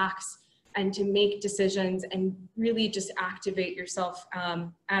understand the facts and to make decisions and really just activate yourself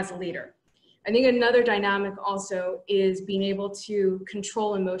as a leader. I think another dynamic also is being able to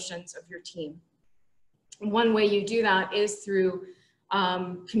control emotions of your team. One way you do that is through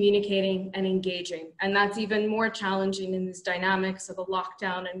communicating and engaging. And that's even more challenging in these dynamics of a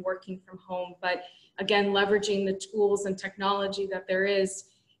lockdown and working from home. But again, leveraging the tools and technology that there is,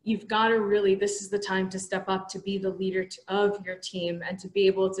 you've got to really, this is the time to step up to be the leader of your team and to be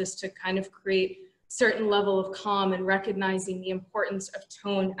able just to kind of create certain level of calm and recognizing the importance of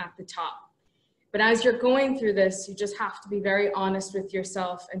tone at the top. But as you're going through this, you just have to be very honest with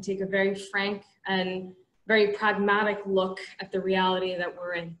yourself and take a very frank and very pragmatic look at the reality that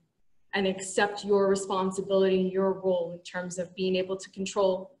we're in and accept your responsibility and your role in terms of being able to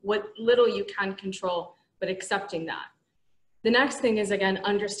control what little you can control, but accepting that. The next thing is, again,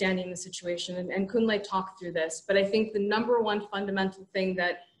 understanding the situation, and Kunle talked through this, but I think the number one fundamental thing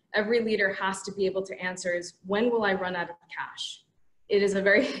that every leader has to be able to answer is, when will I run out of cash? It is a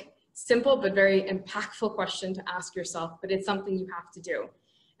very simple but very impactful question to ask yourself, but it's something you have to do.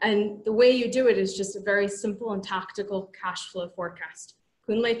 And the way you do it is just a very simple and tactical cash flow forecast.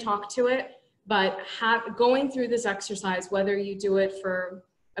 Kunle talked to it, but going through this exercise, whether you do it for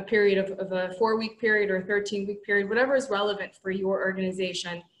a period of a 4-week period or a 13-week period, whatever is relevant for your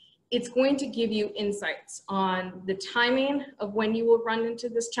organization, it's going to give you insights on the timing of when you will run into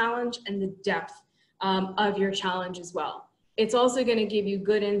this challenge and the depth of your challenge as well. It's also going to give you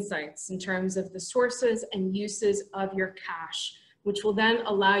good insights in terms of the sources and uses of your cash, which will then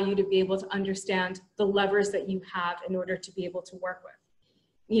allow you to be able to understand the levers that you have in order to be able to work with.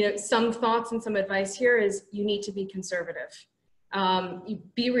 You know, some thoughts and some advice here is you need to be conservative. You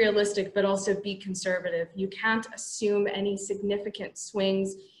be realistic, but also be conservative. You can't assume any significant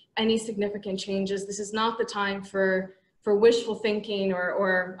swings, any significant changes. This is not the time for wishful thinking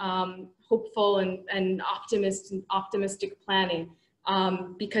or hopeful and optimistic planning,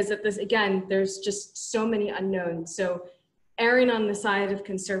 because at this, again, there's just so many unknowns. So erring on the side of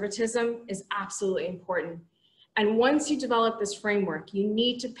conservatism is absolutely important. And once you develop this framework, you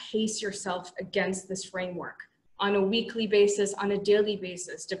need to pace yourself against this framework on a weekly basis, on a daily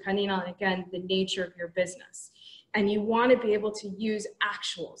basis, depending on, again, the nature of your business. And you want to be able to use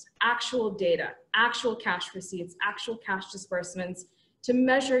actuals, actual data, actual cash receipts, actual cash disbursements to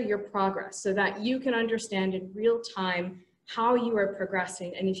measure your progress so that you can understand in real time how you are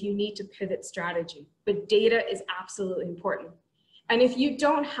progressing and if you need to pivot strategy. But data is absolutely important. And if you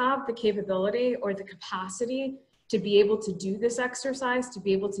don't have the capability or the capacity to be able to do this exercise, to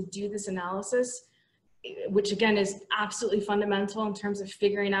be able to do this analysis, which again is absolutely fundamental in terms of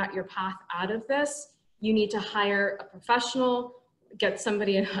figuring out your path out of this, you need to hire a professional, get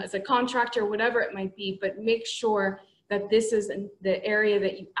somebody as a contractor, whatever it might be, but make sure that this is the area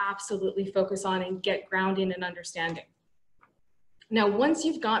that you absolutely focus on and get grounding and understanding. Now, once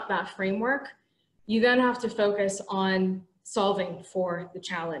you've got that framework, you then have to focus on solving for the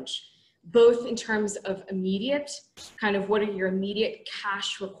challenge. both in terms of immediate, kind of what are your immediate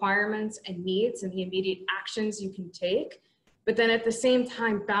cash requirements and needs and the immediate actions you can take, but then at the same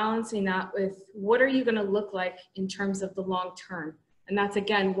time balancing that with what are you going to look like in terms of the long term. And that's,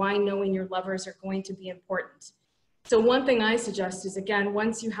 again, why knowing your levers are going to be important. So one thing I suggest is, again,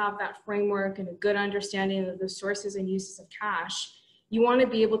 once you have that framework and a good understanding of the sources and uses of cash, you want to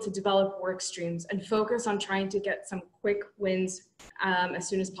be able to develop work streams and focus on trying to get some quick wins as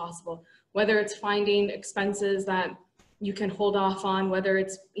soon as possible. Whether it's finding expenses that you can hold off on, whether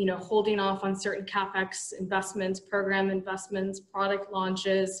it's holding off on certain CapEx investments, program investments, product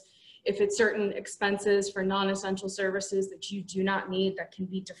launches, if it's certain expenses for non-essential services that you do not need that can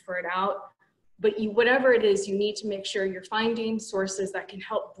be deferred out. But whatever it is, you need to make sure you're finding sources that can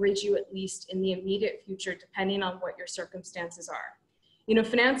help bridge you at least in the immediate future, depending on what your circumstances are.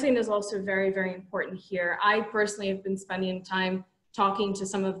 Financing is also very, very important here. I personally have been spending time talking to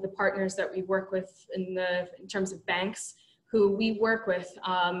some of the partners that we work with in terms of banks who we work with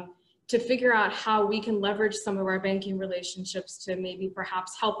to figure out how we can leverage some of our banking relationships to maybe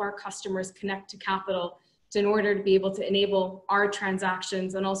perhaps help our customers connect to capital in order to be able to enable our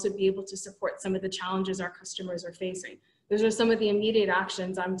transactions and also be able to support some of the challenges our customers are facing. Those are some of the immediate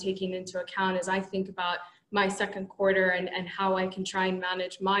actions I'm taking into account as I think about my second quarter and how I can try and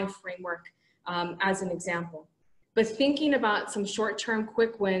manage my framework as an example. But thinking about some short-term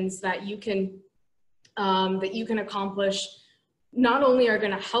quick wins that you can accomplish not only are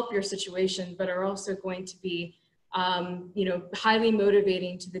going to help your situation, but are also going to be highly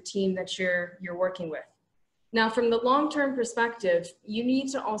motivating to the team that you're working with. Now, from the long-term perspective, you need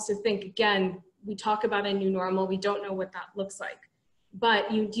to also think, again, we talk about a new normal, we don't know what that looks like, but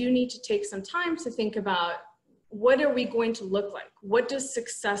you do need to take some time to think about what are we going to look like? What does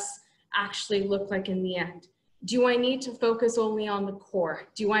success actually look like in the end? Do I need to focus only on the core?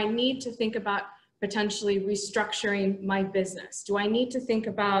 Do I need to think about potentially restructuring my business? Do I need to think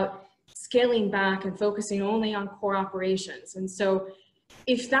about scaling back and focusing only on core operations? And so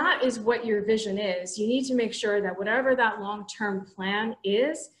if that is what your vision is, you need to make sure that whatever that long-term plan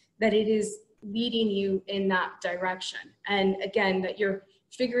is, that it is leading you in that direction. And again, that you're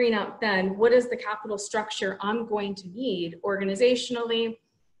figuring out then what is the capital structure I'm going to need organizationally,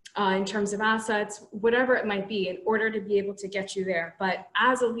 in terms of assets, whatever it might be, in order to be able to get you there. But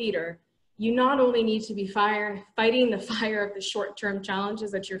as a leader, you not only need to be fighting the fire of the short-term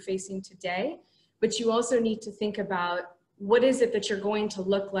challenges that you're facing today, but you also need to think about what is it that you're going to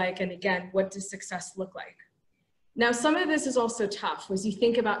look like, and again, what does success look like? Now, some of this is also tough as you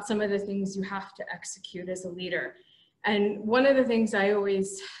think about some of the things you have to execute as a leader. And one of the things I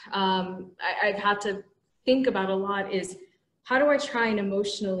always, I've had to think about a lot is, how do I try and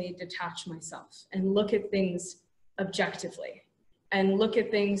emotionally detach myself and look at things objectively and look at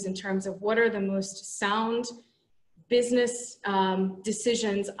things in terms of what are the most sound business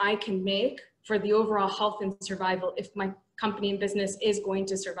decisions I can make for the overall health and survival if my company and business is going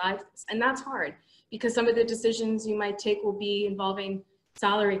to survive this. And that's hard because some of the decisions you might take will be involving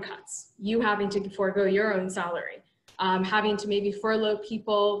salary cuts, you having to forego your own salary, having to maybe furlough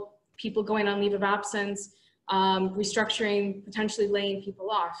people going on leave of absence, restructuring, potentially laying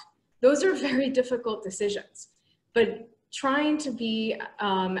people off. Those are very difficult decisions, but trying to be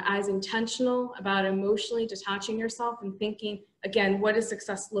as intentional about emotionally detaching yourself and thinking, again, what does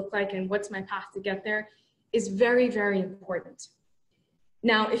success look like and what's my path to get there is very, very important.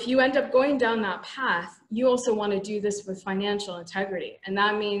 Now, if you end up going down that path, you also want to do this with financial integrity. And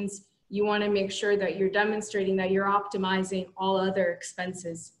that means you want to make sure that you're demonstrating that you're optimizing all other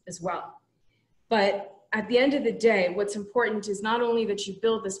expenses as well. But at the end of the day, what's important is not only that you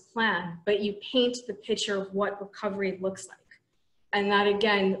build this plan, but you paint the picture of what recovery looks like. And that,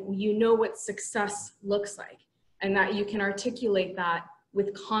 again, you know what success looks like, and that you can articulate that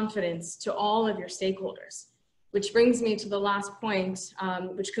with confidence to all of your stakeholders. Which brings me to the last point,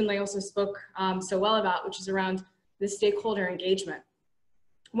 which Kunle also spoke so well about, which is around the stakeholder engagement.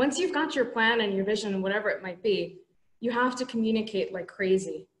 Once you've got your plan and your vision and whatever it might be, you have to communicate like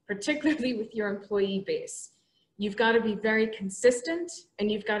crazy, particularly with your employee base. You've got to be very consistent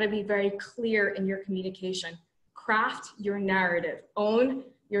and you've got to be very clear in your communication. Craft your narrative, own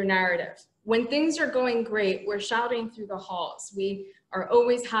your narrative. When things are going great, we're shouting through the halls. We are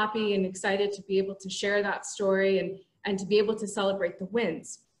always happy and excited to be able to share that story and to be able to celebrate the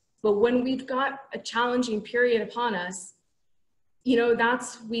wins. But when we've got a challenging period upon us,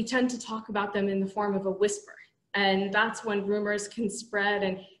 we tend to talk about them in the form of a whisper. And that's when rumors can spread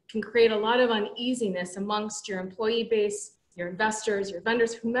and can create a lot of uneasiness amongst your employee base, your investors, your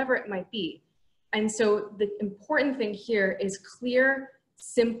vendors, whomever it might be. And so the important thing here is clear,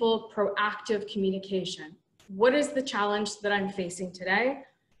 simple, proactive communication. What is the challenge that I'm facing today?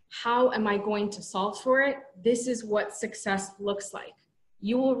 How am I going to solve for it? This is what success looks like.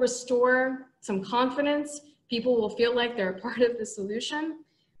 You will restore some confidence. People will feel like they're a part of the solution,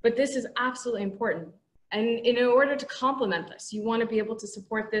 but this is absolutely important. And in order to complement this, you want to be able to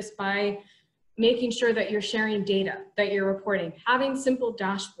support this by making sure that you're sharing data, that you're reporting, having simple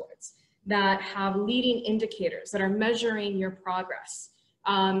dashboards that have leading indicators that are measuring your progress.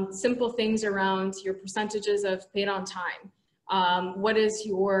 Simple things around your percentages of paid on time. What is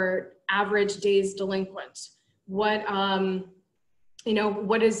your average days delinquent? What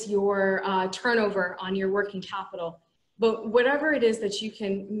is your turnover on your working capital? But whatever it is that you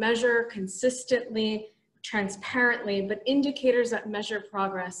can measure consistently, transparently, but indicators that measure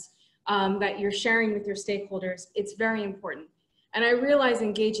progress that you're sharing with your stakeholders, it's very important. And I realize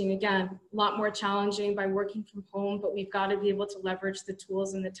engaging, again, a lot more challenging by working from home, but we've got to be able to leverage the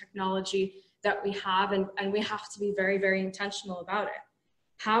tools and the technology that we have, and we have to be very, very intentional about it.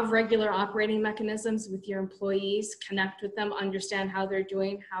 Have regular operating mechanisms with your employees, connect with them, understand how they're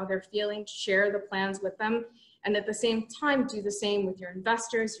doing, how they're feeling, share the plans with them, and at the same time, do the same with your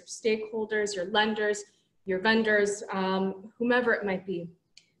investors, your stakeholders, your lenders, your vendors, whomever it might be.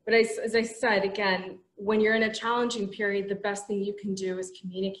 But as I said, again, when you're in a challenging period, the best thing you can do is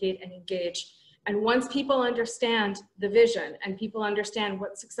communicate and engage. And once people understand the vision and people understand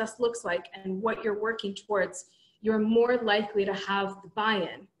what success looks like and what you're working towards, you're more likely to have the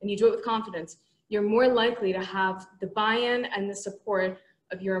buy-in, and you do it with confidence. You're more likely to have the buy-in and the support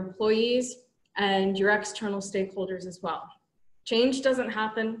of your employees and your external stakeholders as well. Change doesn't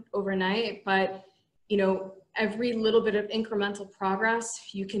happen overnight, but every little bit of incremental progress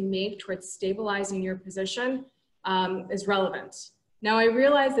you can make towards stabilizing your position is relevant. Now, I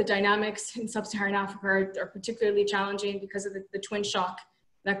realize the dynamics in sub-Saharan Africa are particularly challenging because of the twin shock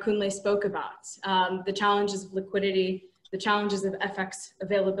that Kunle spoke about, the challenges of liquidity, the challenges of FX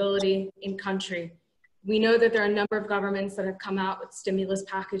availability in country. We know that there are a number of governments that have come out with stimulus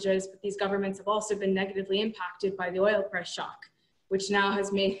packages, but these governments have also been negatively impacted by the oil price shock, which now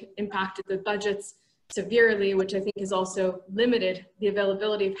has impacted the budgets severely, which I think has also limited the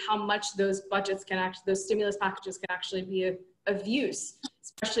availability of how much those budgets can those stimulus packages can actually be of use,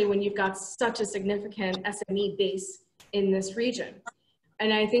 especially when you've got such a significant SME base in this region.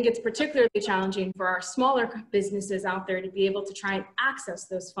 And I think it's particularly challenging for our smaller businesses out there to be able to try and access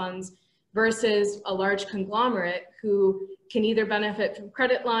those funds versus a large conglomerate who can either benefit from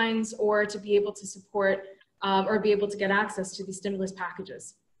credit lines or to be able to support or be able to get access to these stimulus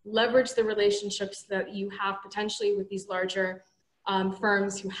packages. Leverage the relationships that you have potentially with these larger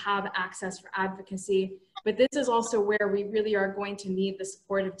firms who have access for advocacy. But this is also where we really are going to need the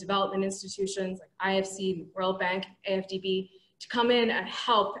support of development institutions like IFC, World Bank, AFDB to come in and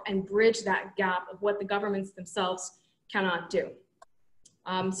help and bridge that gap of what the governments themselves cannot do.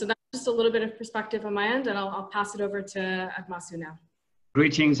 So that's just a little bit of perspective on my end, and I'll pass it over to Agmasu now.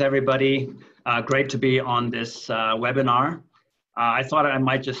 Greetings, everybody. Great to be on this webinar. I thought I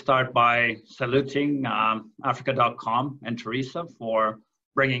might just start by saluting Africa.com and Teresa for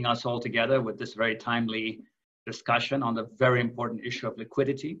bringing us all together with this very timely discussion on the very important issue of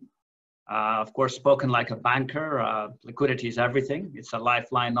liquidity. Of course, spoken like a banker, liquidity is everything. It's a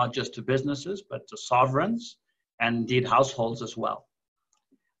lifeline not just to businesses, but to sovereigns and indeed households as well.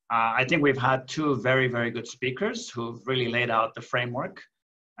 I think we've had two very, very good speakers who've really laid out the framework.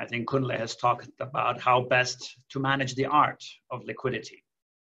 I think Kunle has talked about how best to manage the art of liquidity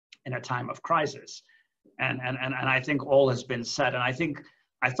in a time of crisis. And I think all has been said. And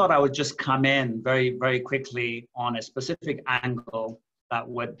I thought I would just come in very, very quickly on a specific angle that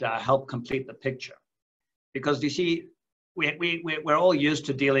would help complete the picture. Because you see, we're all used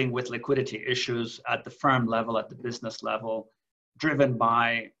to dealing with liquidity issues at the firm level, at the business level, driven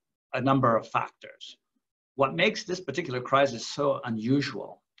by a number of factors. What makes this particular crisis so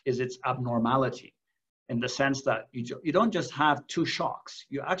unusual is its abnormality, in the sense that you don't just have two shocks,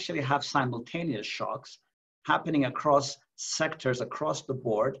 you actually have simultaneous shocks happening across sectors across the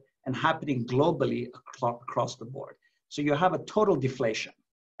board and happening globally across the board. So you have a total deflation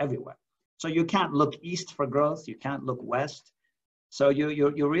everywhere. So you can't look east for growth, you can't look west. So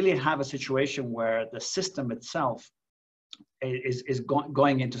you really have a situation where the system itself is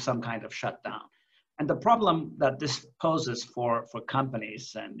going into some kind of shutdown. And the problem that this poses for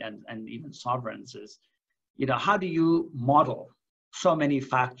companies and even sovereigns is, how do you model so many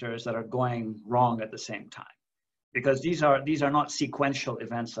factors that are going wrong at the same time? Because these are not sequential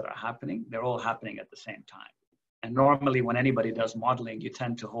events that are happening, they're all happening at the same time. And normally when anybody does modeling, you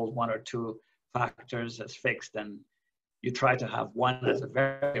tend to hold one or two factors as fixed and you try to have one as a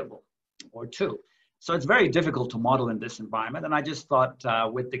variable or two. So it's very difficult to model in this environment. And I just thought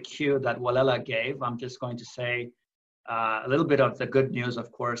with the cue that Walela gave, I'm just going to say a little bit of the good news,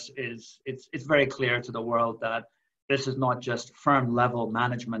 of course, is it's very clear to the world that this is not just firm level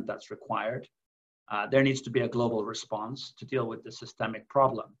management that's required. There needs to be a global response to deal with the systemic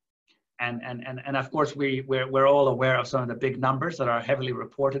problem. And of course, we're all aware of some of the big numbers that are heavily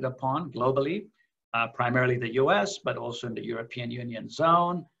reported upon globally, primarily the US, but also in the European Union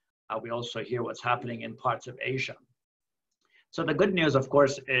zone. We also hear what's happening in parts of Asia. So the good news, of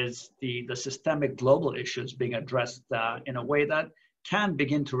course, is the systemic global issues being addressed in a way that can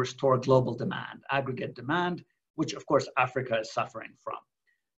begin to restore global demand, aggregate demand, which of course Africa is suffering from.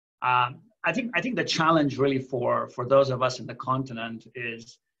 I think the challenge really for those of us in the continent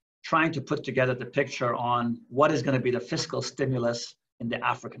is trying to put together the picture on what is going to be the fiscal stimulus in the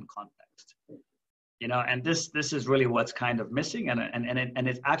African context. You know, and this is really what's kind of missing, and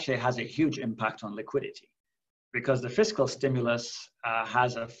it actually has a huge impact on liquidity, because the fiscal stimulus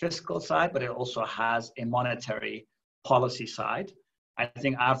has a fiscal side, but it also has a monetary policy side. I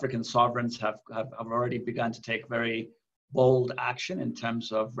think African sovereigns have already begun to take very bold action in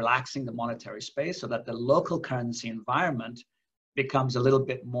terms of relaxing the monetary space so that the local currency environment becomes a little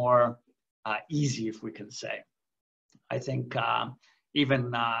bit more easy, if we can say. I think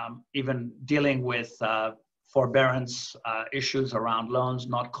even dealing with forbearance issues around loans,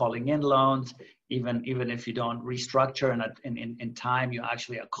 not calling in loans, even if you don't restructure and in time, you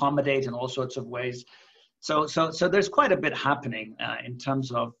actually accommodate in all sorts of ways. So there's quite a bit happening in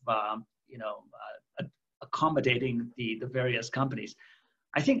terms of accommodating the various companies.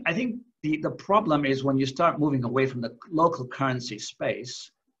 I think the problem is when you start moving away from the local currency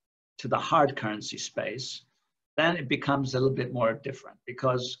space to the hard currency space, then it becomes a little bit more different,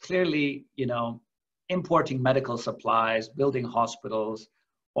 because clearly, you know, importing medical supplies, building hospitals,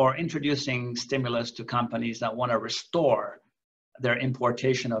 or introducing stimulus to companies that want to restore their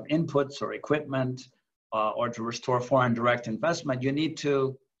importation of inputs or equipment, or to restore foreign direct investment, you need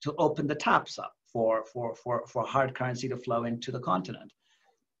to open the taps up for hard currency to flow into the continent.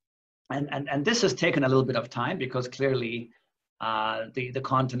 And this has taken a little bit of time, because clearly the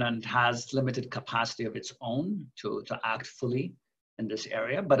continent has limited capacity of its own to act fully in this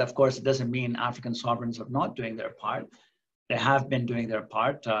area. But of course, it doesn't mean African sovereigns are not doing their part. They have been doing their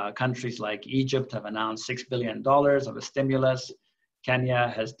part. Countries like Egypt have announced $6 billion of a stimulus.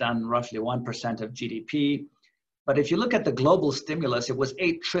 Kenya has done roughly 1% of GDP. But if you look at the global stimulus, it was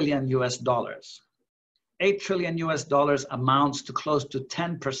 $8 trillion US. $8 trillion US amounts to close to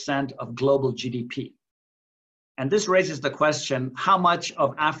 10% of global GDP. And this raises the question, how much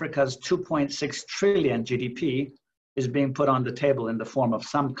of Africa's 2.6 trillion GDP is being put on the table in the form of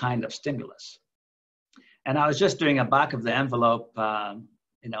some kind of stimulus? And I was just doing a back of the envelope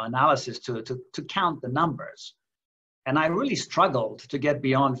analysis to count the numbers. And I really struggled to get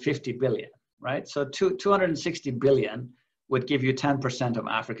beyond 50 billion, right? So 260 billion would give you 10% of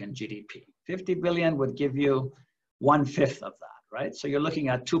African GDP. 50 billion would give you 1/5 of that, right? So you're looking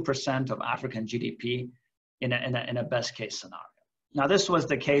at 2% of African GDP in a best case scenario. Now, this was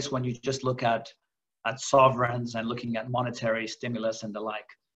the case when you just look at sovereigns and looking at monetary stimulus and the like.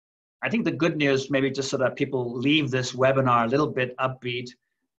 I think the good news, maybe just so that people leave this webinar a little bit upbeat,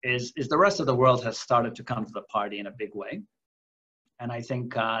 is the rest of the world has started to come to the party in a big way. And I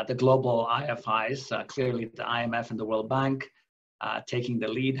think the global IFIs, clearly the IMF and the World Bank, taking the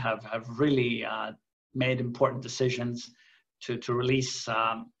lead, have really made important decisions to release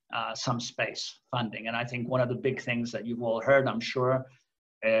some space funding. And I think one of the big things that you've all heard, I'm sure,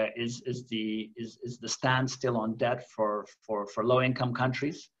 is the standstill on debt for low-income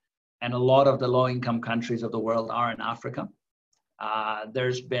countries. And a lot of the low-income countries of the world are in Africa.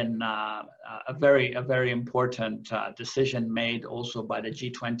 There's been a very important decision made also by the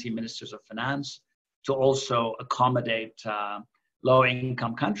G20 ministers of finance to also accommodate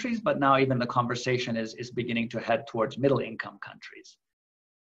low-income countries, but now even the conversation is beginning to head towards middle-income countries.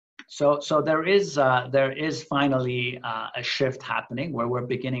 So there is finally a shift happening where we're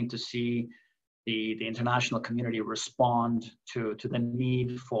beginning to see the international community respond to the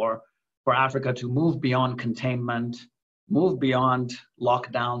need for Africa to move beyond containment, move beyond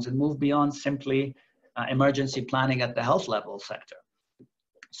lockdowns, and move beyond simply emergency planning at the health level sector.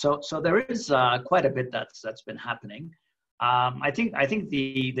 So there is quite a bit that's been happening. I think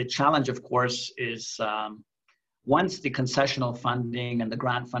the challenge, of course, is once the concessional funding and the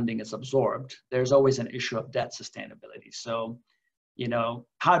grant funding is absorbed, there's always an issue of debt sustainability. So, you know,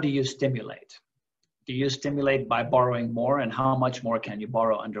 how do you stimulate? Do you stimulate by borrowing more, and how much more can you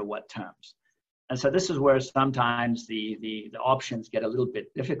borrow under what terms? And so this is where sometimes the options get a little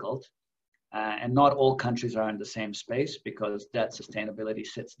bit difficult. And not all countries are in the same space because debt sustainability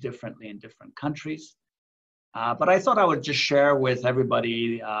sits differently in different countries. But I thought I would just share with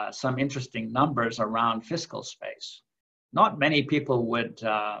everybody some interesting numbers around fiscal space. Not many people would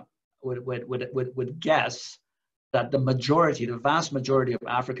guess that the vast majority of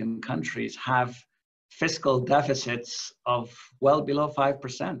African countries have fiscal deficits of well below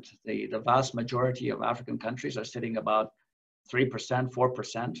 5%. The vast majority of African countries are sitting about 3%,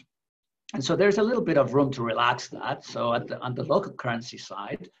 4%. And so there's a little bit of room to relax that. So on the local currency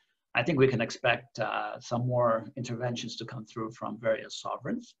side, I think we can expect some more interventions to come through from various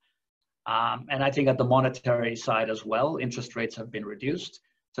sovereigns. And I think at the monetary side as well, interest rates have been reduced.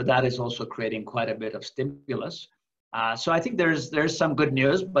 So that is also creating quite a bit of stimulus. So I think there's some good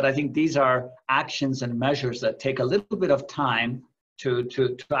news, but I think these are actions and measures that take a little bit of time to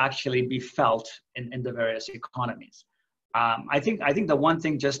actually be felt in the various economies. I think the one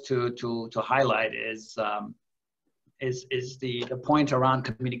thing just to highlight is the point around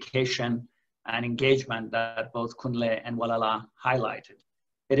communication and engagement that both Kunle and Walala highlighted.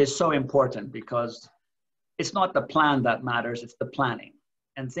 It is so important because it's not the plan that matters, it's the planning.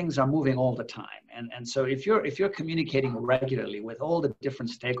 And things are moving all the time. And so if you're communicating regularly with all the different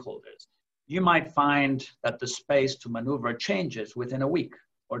stakeholders, you might find that the space to maneuver changes within a week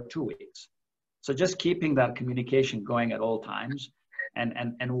or 2 weeks. So just keeping that communication going at all times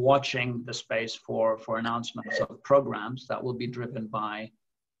and watching the space for announcements of programs that will be driven by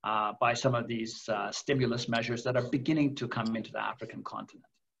some of these stimulus measures that are beginning to come into the African continent.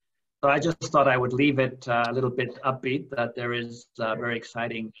 So I just thought I would leave it a little bit upbeat that there is very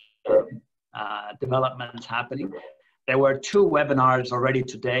exciting developments happening. There were 2 webinars already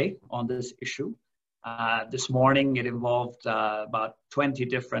today on this issue. This morning it involved about 20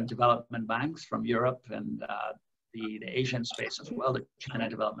 different development banks from Europe and the Asian space as well, the China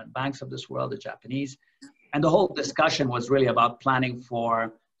development banks of this world, the Japanese. And the whole discussion was really about planning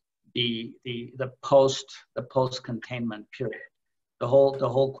for the post-containment period. The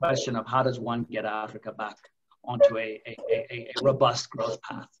whole question of how does one get Africa back onto a robust growth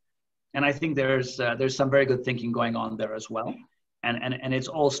path. And I think there's some very good thinking going on there as well. And it's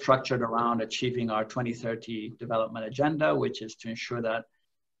all structured around achieving our 2030 development agenda, which is to ensure that,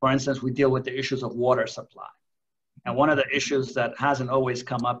 for instance, we deal with the issues of water supply. And one of the issues that hasn't always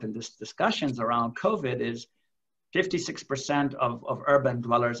come up in this discussions around COVID is 56% of urban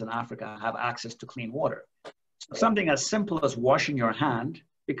dwellers in Africa have access to clean water. So something as simple as washing your hand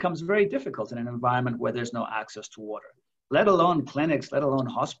becomes very difficult in an environment where there's no access to water, let alone clinics, let alone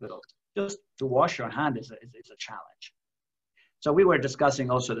hospitals. Just to wash your hand is a challenge. So we were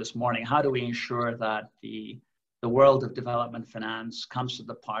discussing also this morning, how do we ensure that the world of development finance comes to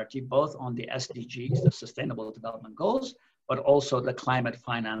the party, both on the SDGs, the Sustainable Development Goals, but also the climate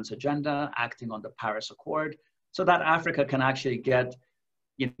finance agenda, acting on the Paris Accord, so that Africa can actually get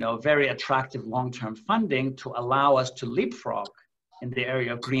very attractive long-term funding to allow us to leapfrog in the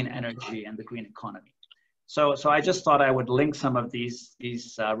area of green energy and the green economy. So I just thought I would link some of these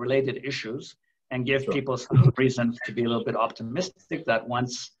related issues and give people some reason to be a little bit optimistic that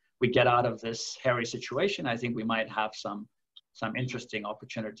once we get out of this hairy situation, I think we might have some interesting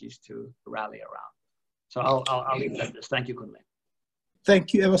opportunities to rally around. So I'll leave it at this. Thank you, Kunle.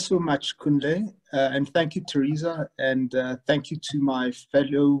 Thank you ever so much, Kunle, and thank you, Teresa, and thank you to my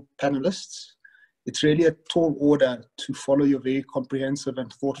fellow panelists. It's really a tall order to follow your very comprehensive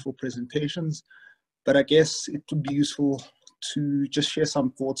and thoughtful presentations, but I guess it would be useful to just share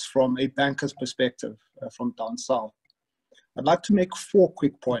some thoughts from a banker's perspective from down south. I'd like to make 4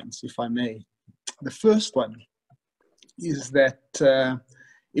 quick points, if I may. The first one is that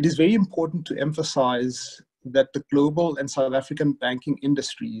it is very important to emphasize that the global and South African banking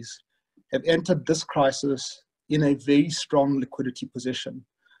industries have entered this crisis in a very strong liquidity position.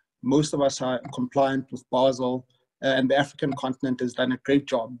 Most of us are compliant with Basel, and the African continent has done a great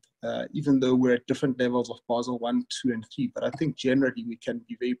job, even though we're at different levels of Basel 1, 2, and 3. But I think generally we can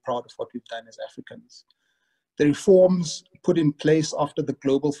be very proud of what we've done as Africans. The reforms put in place after the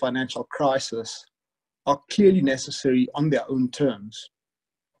global financial crisis are clearly necessary on their own terms.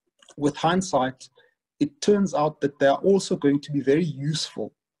 With hindsight, it turns out that they are also going to be very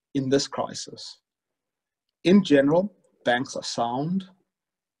useful in this crisis. In general, banks are sound,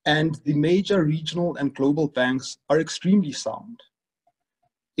 and the major regional and global banks are extremely sound.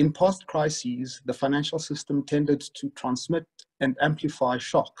 In past crises, the financial system tended to transmit and amplify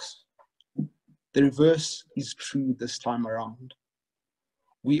shocks. The reverse is true this time around.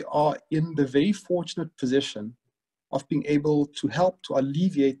 We are in the very fortunate position of being able to help to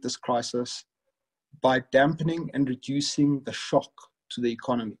alleviate this crisis by dampening and reducing the shock to the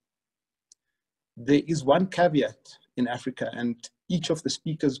economy. There is one caveat in Africa, and each of the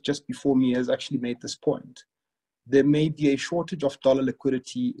speakers just before me has actually made this point. There may be a shortage of dollar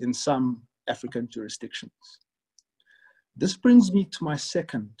liquidity in some African jurisdictions. This brings me to my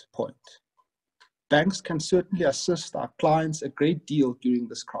second point. Banks can certainly assist our clients a great deal during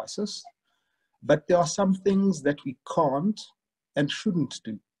this crisis, but there are some things that we can't and shouldn't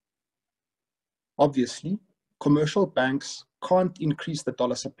do. Obviously, commercial banks can't increase the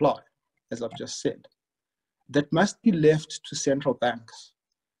dollar supply, as I've just said. That must be left to central banks.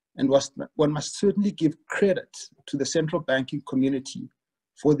 And one must certainly give credit to the central banking community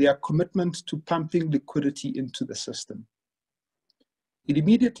for their commitment to pumping liquidity into the system. It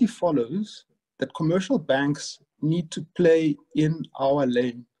immediately follows that commercial banks need to play in our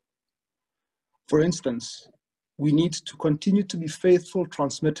lane. For instance, we need to continue to be faithful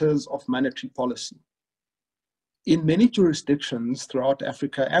transmitters of monetary policy. In many jurisdictions throughout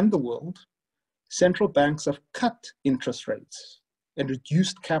Africa and the world, central banks have cut interest rates and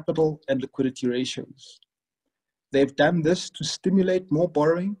reduced capital and liquidity ratios. They've done this to stimulate more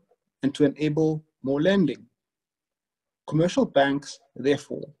borrowing and to enable more lending. Commercial banks,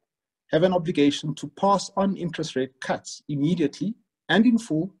 therefore, have an obligation to pass on interest rate cuts immediately and in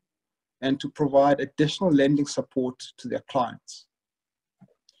full, and to provide additional lending support to their clients.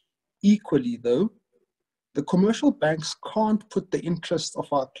 Equally, though, the commercial banks can't put the interests of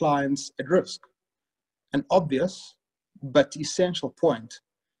our clients at risk. An obvious but essential point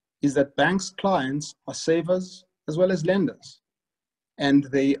is that banks' clients are savers as well as lenders, and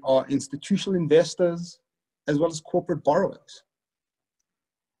they are institutional investors as well as corporate borrowers.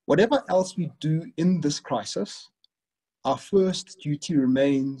 Whatever else we do in this crisis, our first duty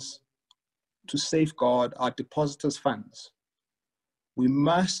remains to safeguard our depositors' funds. We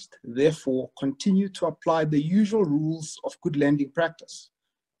must therefore continue to apply the usual rules of good lending practice,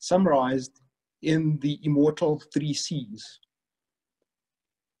 summarized in the immortal 3 C's.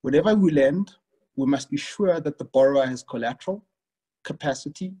 Whenever we lend, we must be sure that the borrower has collateral,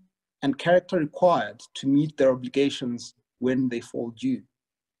 capacity, and character required to meet their obligations when they fall due.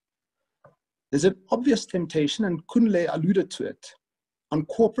 There's an obvious temptation, and Kunle alluded to it, on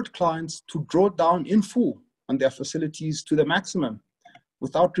corporate clients to draw down in full on their facilities to the maximum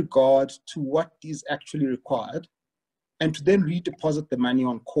without regard to what is actually required, and to then redeposit the money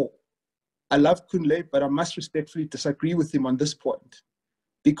on call. I love Kunle, but I must respectfully disagree with him on this point,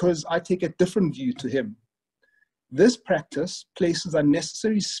 because I take a different view to him. This practice places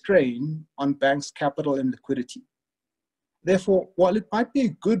unnecessary strain on banks' capital and liquidity. Therefore, while it might be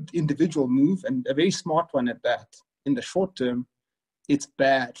a good individual move, and a very smart one at that, in the short term, it's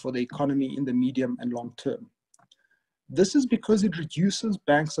bad for the economy in the medium and long term. This is because it reduces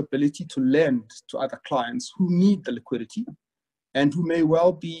banks' ability to lend to other clients who need the liquidity and who may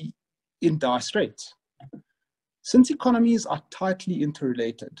well be in dire straits. Since economies are tightly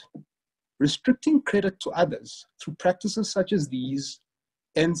interrelated, restricting credit to others through practices such as these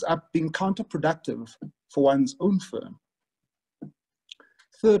ends up being counterproductive for one's own firm.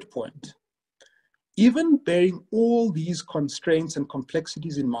 Third point, even bearing all these constraints and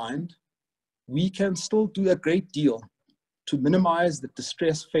complexities in mind, we can still do a great deal to minimize the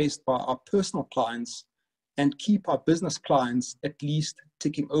distress faced by our personal clients and keep our business clients at least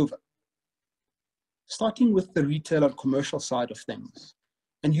ticking over. Starting with the retail and commercial side of things,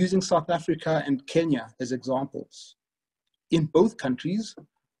 and using South Africa and Kenya as examples. In both countries,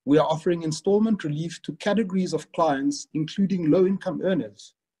 we are offering installment relief to categories of clients, including low-income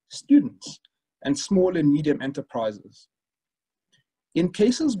earners, students, and small and medium enterprises. In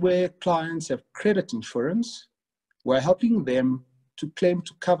cases where clients have credit insurance, we're helping them to claim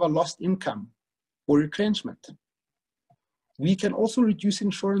to cover lost income or retrenchment. We can also reduce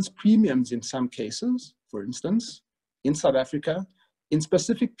insurance premiums in some cases. For instance, in South Africa, in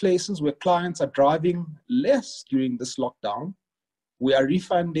specific places where clients are driving less during this lockdown, we are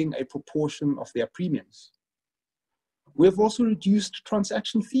refunding a proportion of their premiums. We have also reduced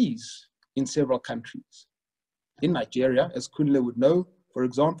transaction fees in several countries. In Nigeria, as Kunle would know, for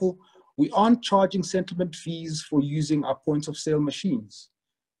example, we aren't charging settlement fees for using our points of sale machines,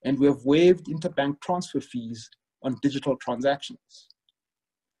 and we have waived interbank transfer fees on digital transactions.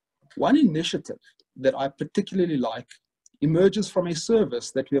 One initiative that I particularly like emerges from a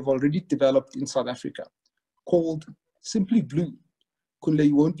service that we have already developed in South Africa called Simply Blue. Kunle,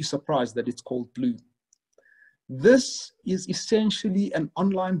 you won't be surprised that it's called Blue. This is essentially an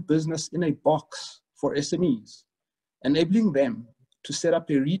online business in a box for SMEs, enabling them to set up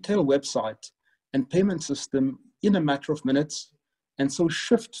a retail website and payment system in a matter of minutes and so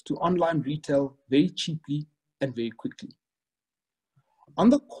shift to online retail very cheaply and very quickly. On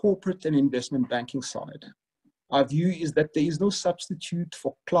the corporate and investment banking side, our view is that there is no substitute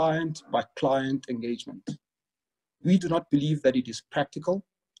for client-by-client engagement. We do not believe that it is practical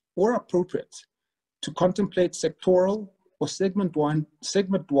or appropriate to contemplate sectoral or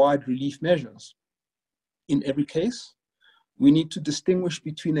segment-wide relief measures. In every case, we need to distinguish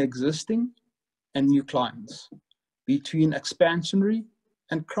between existing and new clients, between expansionary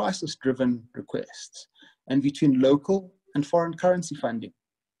and crisis-driven requests, and between local and foreign currency funding.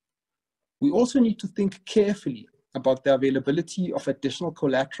 We also need to think carefully about the availability of additional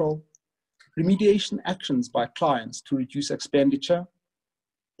collateral, remediation actions by clients to reduce expenditure,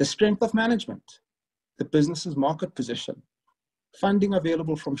 the strength of management, the business's market position, funding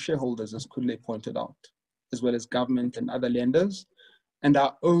available from shareholders, as Kunle pointed out, as well as government and other lenders, and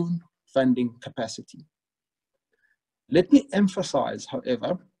our own funding capacity. Let me emphasize,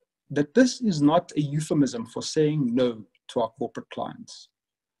 however, that this is not a euphemism for saying no to our corporate clients.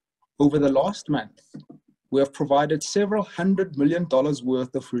 Over the last month, we have provided several $100 million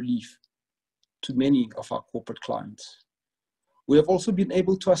worth of relief to many of our corporate clients. We have also been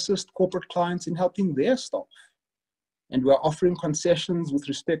able to assist corporate clients in helping their staff, and we are offering concessions with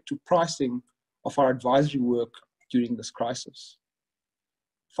respect to pricing of our advisory work during this crisis.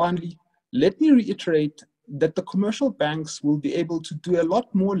 Finally, let me reiterate that the commercial banks will be able to do a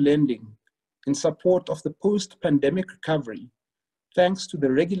lot more lending in support of the post-pandemic recovery, thanks to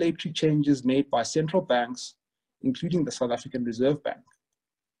the regulatory changes made by central banks, including the South African Reserve Bank.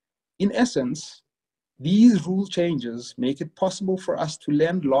 In essence, these rule changes make it possible for us to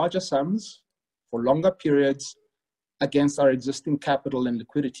lend larger sums for longer periods against our existing capital and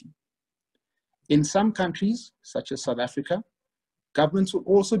liquidity. In some countries, such as South Africa, governments will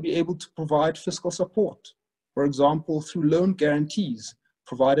also be able to provide fiscal support, for example, through loan guarantees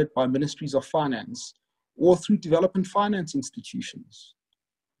provided by ministries of finance or through development finance institutions.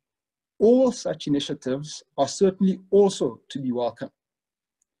 All such initiatives are certainly also to be welcome.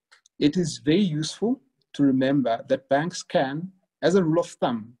 It is very useful to remember that banks can, as a rule of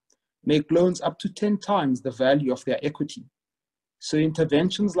thumb, make loans up to 10 times the value of their equity. So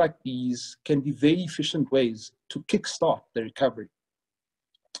interventions like these can be very efficient ways to kickstart the recovery.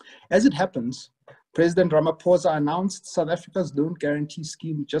 As it happens, President Ramaphosa announced South Africa's loan guarantee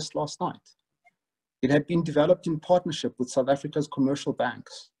scheme just last night. It had been developed in partnership with South Africa's commercial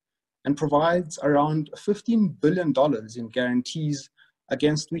banks and provides around $15 billion in guarantees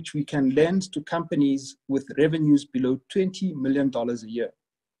against which we can lend to companies with revenues below $20 million a year.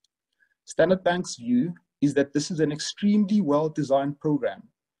 Standard Bank's view is that this is an extremely well-designed program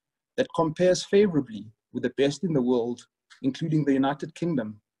that compares favorably with the best in the world, including the United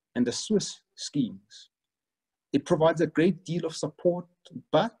Kingdom and the Swiss schemes. It provides a great deal of support,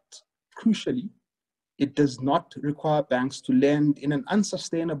 but crucially, it does not require banks to lend in an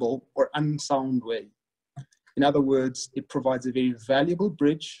unsustainable or unsound way. In other words, it provides a very valuable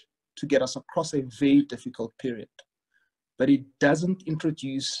bridge to get us across a very difficult period. But it doesn't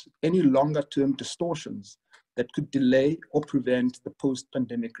introduce any longer-term distortions that could delay or prevent the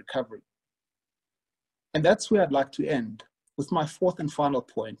post-pandemic recovery. And that's where I'd like to end with my fourth and final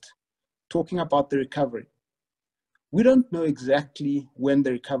point, talking about the recovery. We don't know exactly when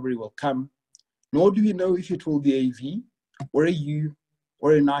the recovery will come, nor do we know if it will be a V or a U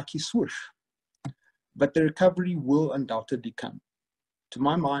or a Nike swoosh. But the recovery will undoubtedly come. To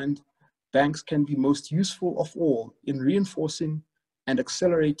my mind, banks can be most useful of all in reinforcing and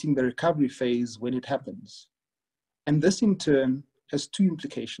accelerating the recovery phase when it happens. And this in turn has two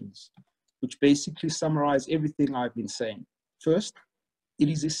implications, which basically summarize everything I've been saying. First, it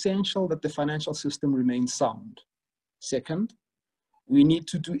is essential that the financial system remains sound. Second, we need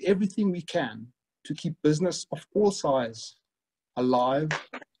to do everything we can to keep business of all size alive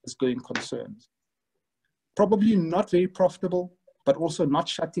as going concerns. Probably not very profitable, but also not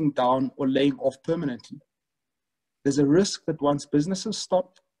shutting down or laying off permanently. There's a risk that once businesses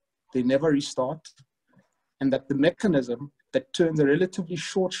stop, they never restart, and that the mechanism that turns a relatively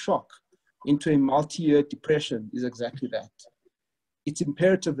short shock into a multi-year depression is exactly that. It's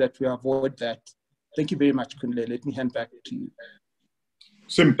imperative that we avoid that. Thank you very much, Kunle. Let me hand back to you.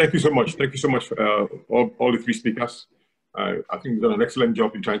 Sim, thank you so much. Thank you so much for all the three speakers. I think you've done an excellent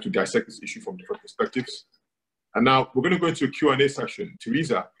job in trying to dissect this issue from different perspectives. And now we're going to go into a Q&A session.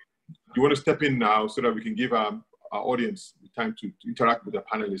 Teresa, do you want to step in now so that we can give our audience the time to interact with the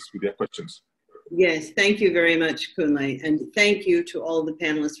panelists with their questions? Yes, thank you very much, Kunle. And thank you to all the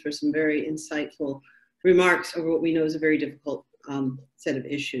panelists for some very insightful remarks over what we know is a very difficult set of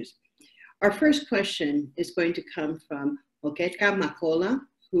issues. Our first question is going to come from Oketka Makola,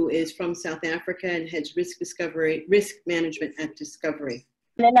 who is from South Africa and heads risk management at Discovery.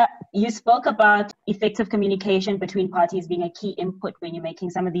 Lena, you spoke about effective communication between parties being a key input when you're making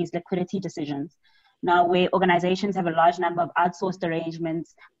some of these liquidity decisions. Now, where organizations have a large number of outsourced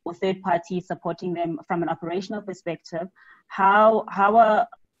arrangements or third parties supporting them from an operational perspective, how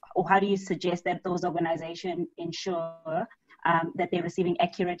do you suggest that those organizations ensure that they're receiving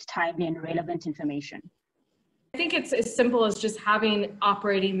accurate, timely, and relevant information? I think it's as simple as just having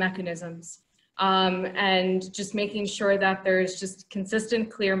operating mechanisms and just making sure that there's just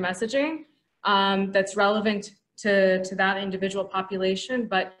consistent, clear messaging that's relevant to that individual population,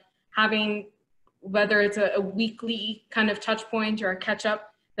 but having, whether it's a weekly kind of touch point or a catch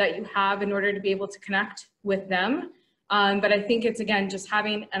up that you have in order to be able to connect with them. But I think it's, again, just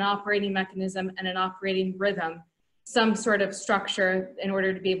having an operating mechanism and an operating rhythm, some sort of structure in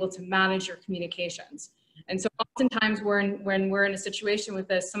order to be able to manage your communications. And so oftentimes when we're in a situation with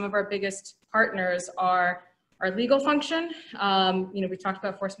this, some of our biggest partners are our legal function. We talked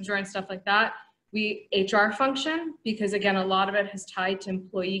about force majeure and stuff like that. HR function, because again, a lot of it has tied to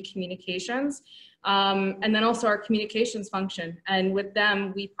employee communications. And then also our communications function. And with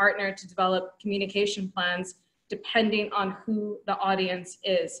them, we partner to develop communication plans depending on who the audience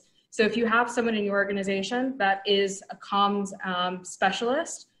is. So if you have someone in your organization that is a comms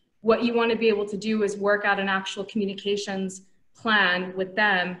specialist, what you want to be able to do is work out an actual communications plan with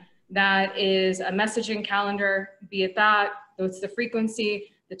them that is a messaging calendar, be it that, it's the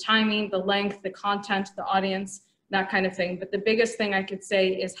frequency, the timing, the length, the content, the audience, that kind of thing. But the biggest thing I could say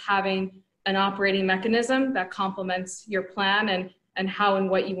is having an operating mechanism that complements your plan and how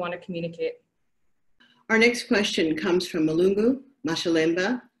and what you want to communicate. Our next question comes from Malungu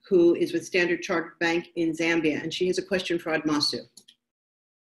Mashalemba, who is with Standard Chartered Bank in Zambia, and she has a question for Admasu.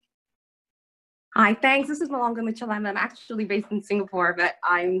 Hi, thanks. This is Malungu Mashalemba. I'm actually based in Singapore, but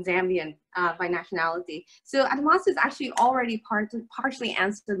I'm Zambian by nationality. So Admasu has actually already partially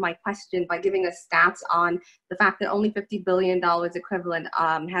answered my question by giving us stats on the fact that only $50 billion equivalent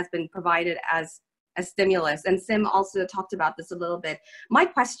has been provided as stimulus. And Sim also talked about this a little bit. My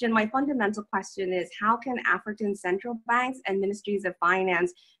fundamental question is, how can African central banks and ministries of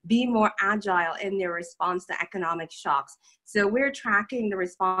finance be more agile in their response to economic shocks? So we're tracking the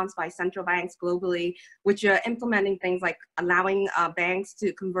response by central banks globally, which are implementing things like allowing banks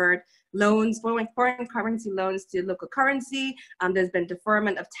to convert loans, foreign currency loans to local currency. There's been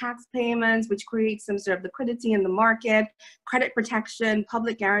deferment of tax payments, which creates some sort of liquidity in the market, credit protection,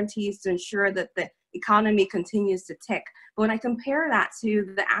 public guarantees to ensure that the economy continues to tick. But when I compare that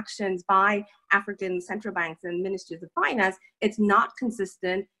to the actions by African central banks and ministries of finance, it's not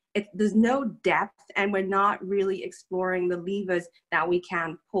consistent. There's no depth, and we're not really exploring the levers that we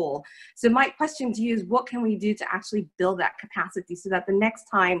can pull. So my question to you is, what can we do to actually build that capacity so that the next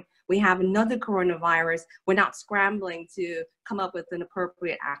time we have another coronavirus, we're not scrambling to come up with an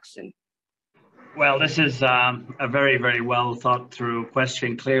appropriate action? Well, this is a very, very well thought through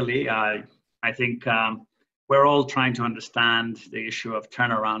question, clearly. I think we're all trying to understand the issue of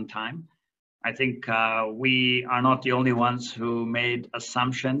turnaround time. I think we are not the only ones who made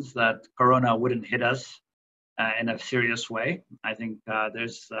assumptions that Corona wouldn't hit us in a serious way. I think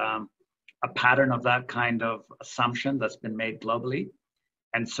there's a pattern of that kind of assumption that's been made globally.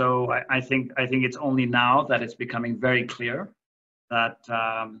 And so I think it's only now that it's becoming very clear that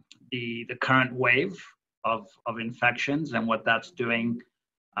the current wave of infections and what that's doing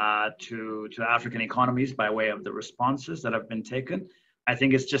to African economies by way of the responses that have been taken, I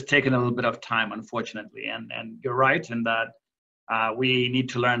think it's just taken a little bit of time, unfortunately. And you're right in that we need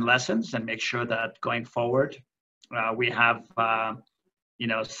to learn lessons and make sure that going forward, we have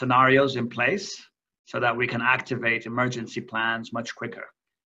scenarios in place so that we can activate emergency plans much quicker.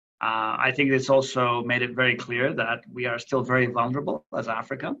 I think it's also made it very clear that we are still very vulnerable as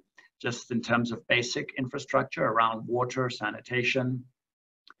Africa, just in terms of basic infrastructure around water, sanitation,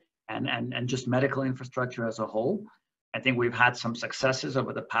 and just medical infrastructure as a whole. I think we've had some successes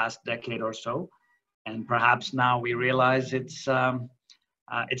over the past decade or so, and perhaps now we realize it's time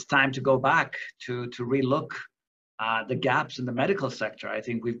to go back to relook the gaps in the medical sector. I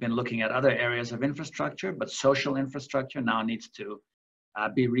think we've been looking at other areas of infrastructure, but social infrastructure now needs to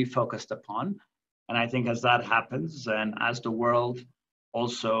be refocused upon. And I think as that happens, and as the world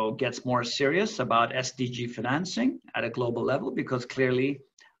also gets more serious about SDG financing at a global level, because clearly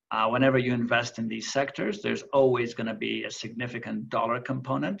whenever you invest in these sectors, there's always going to be a significant dollar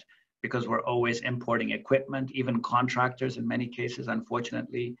component, because we're always importing equipment. Even contractors in many cases,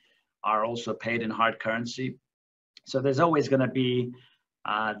 unfortunately, are also paid in hard currency. So there's always going to be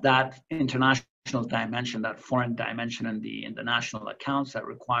that international dimension, that foreign dimension in the national accounts that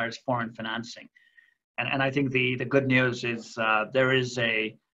requires foreign financing. And I think the good news is there is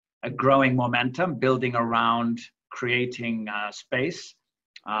a growing momentum building around creating space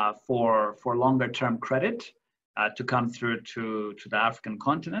for longer term credit to come through to the African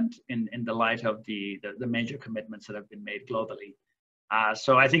continent in the light of the major commitments that have been made globally.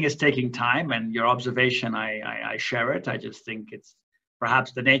 So I think it's taking time, and your observation, I share it. I just think it's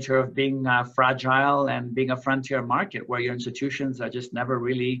perhaps the nature of being fragile and being a frontier market where your institutions are just never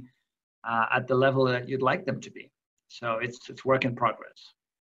really at the level that you'd like them to be. So it's work in progress.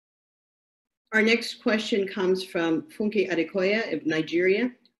 Our next question comes from Funke Adekoya of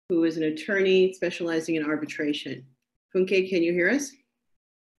Nigeria, who is an attorney specializing in arbitration. Funke, can you hear us?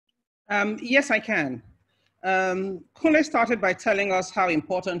 Yes, I can. Kunle started by telling us how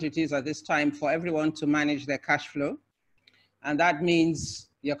important it is at this time for everyone to manage their cash flow. And that means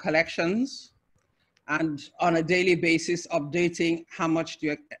your collections and on a daily basis, updating how much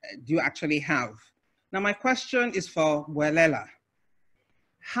do you actually have. Now, my question is for Bwelela.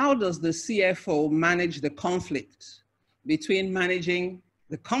 How does the CFO manage the conflict between managing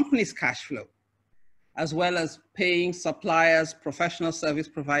the company's cash flow as well as paying suppliers, professional service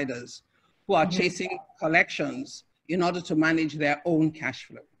providers who are chasing collections in order to manage their own cash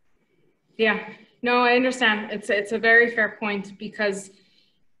flow? Yeah, no, I understand. It's a very fair point because,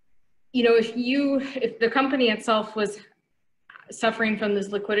 you know, if the company itself was suffering from this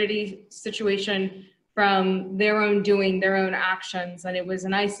liquidity situation from their own doing, their own actions, and it was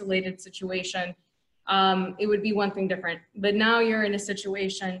an isolated situation, it would be one thing different. But now you're in a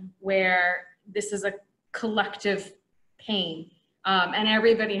situation where this is a collective pain, and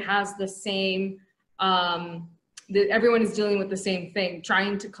everybody has the same, everyone is dealing with the same thing,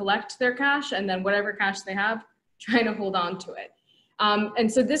 trying to collect their cash, and then whatever cash they have, trying to hold on to it. And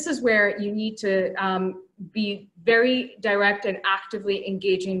so this is where you need to be very direct and actively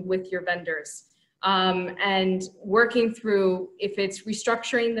engaging with your vendors. And working through if it's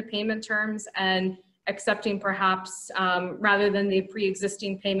restructuring the payment terms and accepting perhaps, rather than the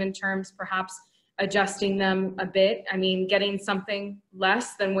pre-existing payment terms, perhaps adjusting them a bit. I mean, getting something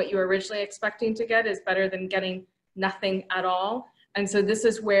less than what you were originally expecting to get is better than getting nothing at all. And so this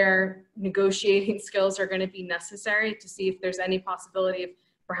is where negotiating skills are going to be necessary to see if there's any possibility of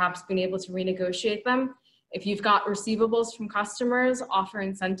perhaps being able to renegotiate them. If you've got receivables from customers, offer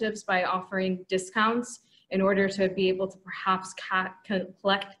incentives by offering discounts in order to be able to perhaps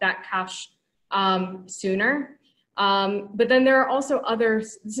collect that cash sooner. But then there are also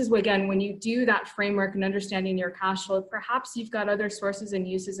others. This is, again, when you do that framework and understanding your cash flow, perhaps you've got other sources and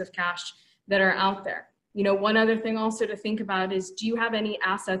uses of cash that are out there. You know, one other thing also to think about is, do you have any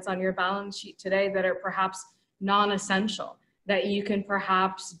assets on your balance sheet today that are perhaps non-essential, that you can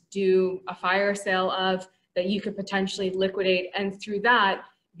perhaps do a fire sale of, that you could potentially liquidate, and through that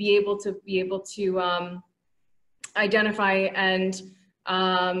be able to identify and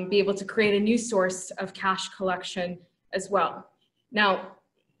be able to create a new source of cash collection as well. Now,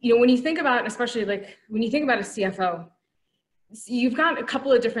 you know, when you think about, especially like when you think about a CFO, you've got a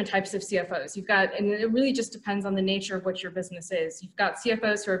couple of different types of CFOs. You've got, and it really just depends on the nature of what your business is. You've got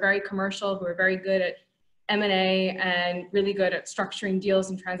CFOs who are very commercial, who are very good at M&A and really good at structuring deals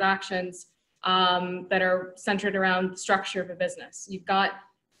and transactions that are centered around the structure of a business. You've got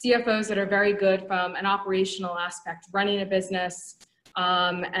CFOs that are very good from an operational aspect, running a business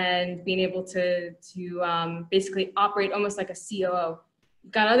and being able to basically operate almost like a COO.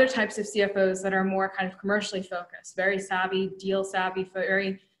 You've got other types of CFOs that are more kind of commercially focused, very savvy, deal savvy,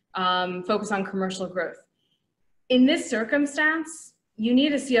 very focused on commercial growth. In this circumstance, you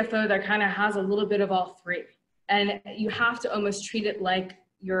need a CFO that kind of has a little bit of all three. And you have to almost treat it like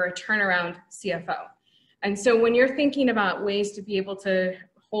you're a turnaround CFO. And so when you're thinking about ways to be able to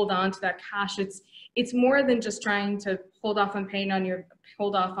hold on to that cash, it's more than just trying to hold off on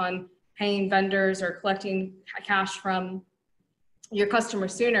paying vendors or collecting cash from your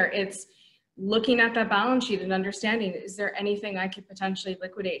customers sooner. It's looking at that balance sheet and understanding, is there anything I could potentially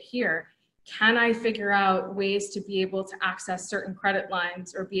liquidate here? Can I figure out ways to be able to access certain credit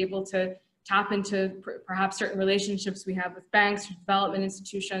lines or be able to tap into perhaps certain relationships we have with banks, development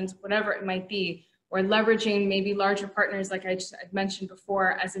institutions, whatever it might be, or leveraging maybe larger partners like I'd mentioned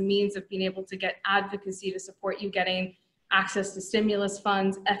before as a means of being able to get advocacy to support you getting access to stimulus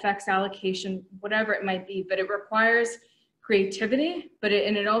funds, FX allocation, whatever it might be. But it requires creativity, but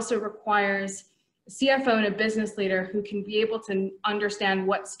it also requires a CFO and a business leader who can be able to understand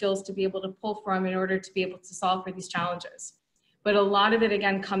what skills to be able to pull from in order to be able to solve for these challenges. But a lot of it,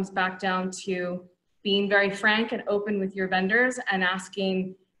 again, comes back down to being very frank and open with your vendors and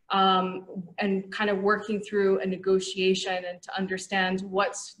asking and kind of working through a negotiation and to understand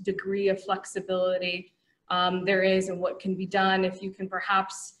what degree of flexibility there is and what can be done. If you can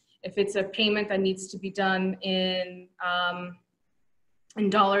perhaps, if it's a payment that needs to be done in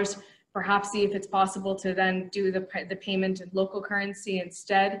dollars, perhaps see if it's possible to then do the payment in local currency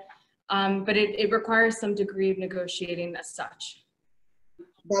instead. But it requires some degree of negotiating as such.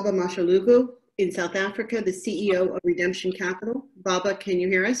 Baba Mashalugu in South Africa, the CEO of Redemption Capital. Baba, can you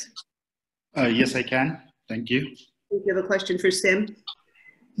hear us? Yes, I can. Thank you. Do you have a question for Sim?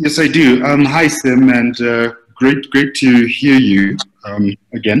 Yes, I do. Hi, Sim, and great to hear you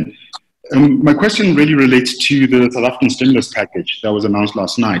again. My question really relates to the South African stimulus package that was announced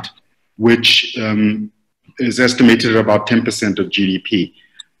last night, which is estimated at about 10% of GDP.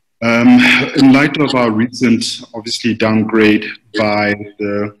 In light of our recent, obviously, downgrade by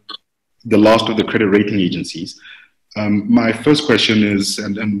the last of the credit rating agencies, my first question is,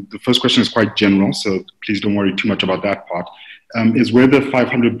 and the first question is quite general, so please don't worry too much about that part, is where the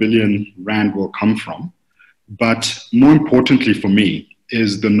 500 billion rand will come from. But more importantly for me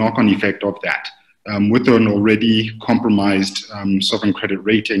is the knock-on effect of that. With an already compromised sovereign credit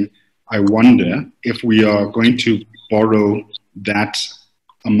rating, I wonder if we are going to borrow that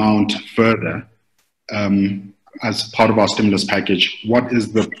amount further as part of our stimulus package. What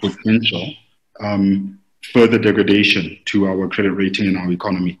is the potential further degradation to our credit rating and our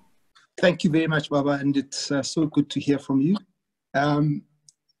economy? Thank you very much, Baba, and it's so good to hear from you.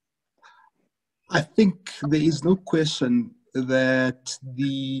 I think there is no question that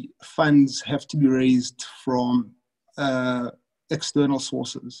the funds have to be raised from external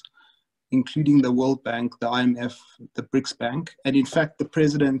sources, including the World Bank, the IMF, the BRICS Bank. And in fact, the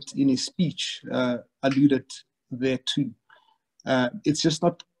president in his speech alluded there too. It's just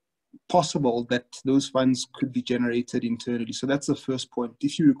not possible that those funds could be generated internally. So that's the first point.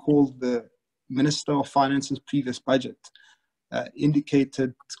 If you recall, the Minister of Finance's previous budget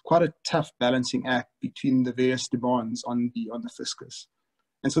indicated quite a tough balancing act between the various demands on the fiscus.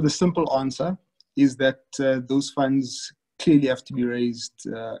 And so the simple answer is that those funds clearly have to be raised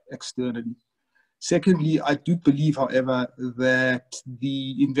externally. Secondly, I do believe, however, that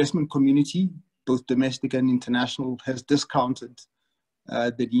the investment community, both domestic and international, has discounted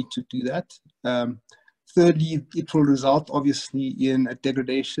the need to do that. Thirdly, it will result obviously in a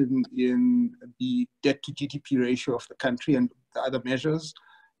degradation in the debt to GDP ratio of the country and the other measures.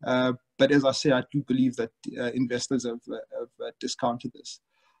 But as I say, I do believe that investors have discounted this.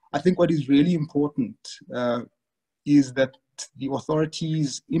 I think what is really important is that the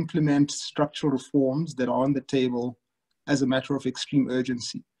authorities implement structural reforms that are on the table as a matter of extreme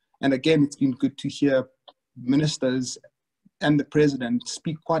urgency. And again, it's been good to hear ministers and the president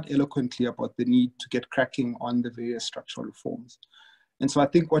speak quite eloquently about the need to get cracking on the various structural reforms. And so I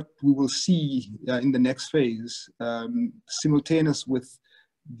think what we will see in the next phase, simultaneous with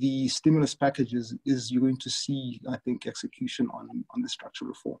the stimulus packages, is you're going to see, I think, execution on the structural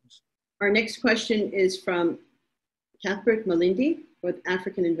reforms. Our next question is from Cuthbert Malindi with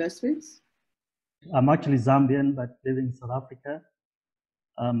African Investments. I'm actually Zambian, but living in South Africa.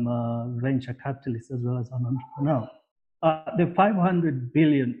 I'm a venture capitalist as well as an entrepreneur. The 500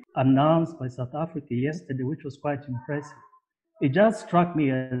 billion announced by South Africa yesterday, which was quite impressive, it just struck me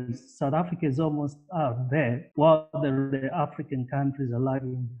as South Africa is almost out there while the African countries are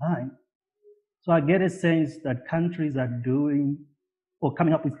lagging behind. So I get a sense that countries are doing or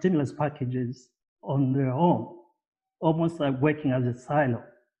coming up with stimulus packages on their own, almost like working as a silo.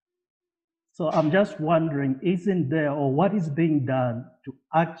 So I'm just wondering, isn't there, or what is being done to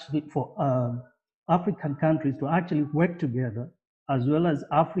actually, for African countries to actually work together, as well as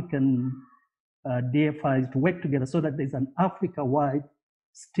African DFIs to work together so that there's an Africa-wide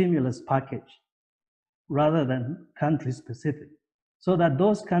stimulus package rather than country-specific, so that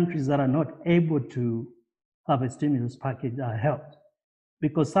those countries that are not able to have a stimulus package are helped.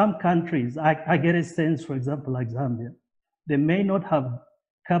 Because some countries, I get a sense, for example, like Zambia, they may not have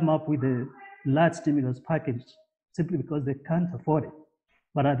come up with a large stimulus package simply because they can't afford it.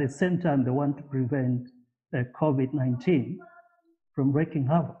 But at the same time, they want to prevent COVID-19 from wreaking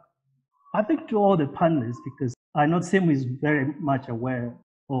havoc. I think to all the panelists, because I know Sim is very much aware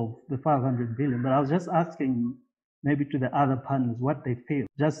of the 500 billion, but I was just asking maybe to the other panelists what they feel,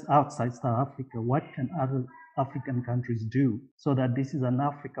 just outside South Africa, what can other African countries do so that this is an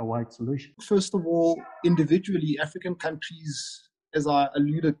Africa-wide solution? First of all, individually, African countries, as I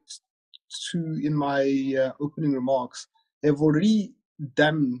alluded to in my opening remarks, have already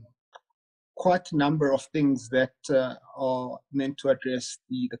done quite a number of things that are meant to address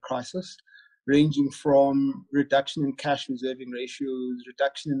the crisis. ranging from reduction in cash reserving ratios,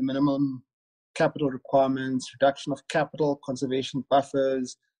 reduction in the minimum capital requirements, reduction of capital conservation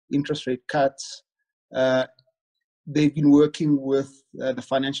buffers, interest rate cuts. They've been working with the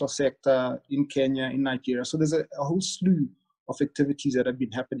financial sector in Kenya, in Nigeria. So there's a whole slew of activities that have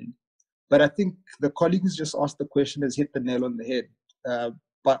been happening. But I think the colleague who's just asked the question has hit the nail on the head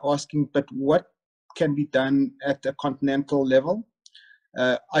by asking, but what can be done at a continental level?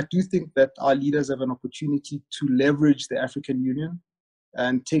 I do think that our leaders have an opportunity to leverage the African Union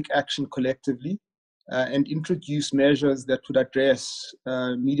and take action collectively and introduce measures that would address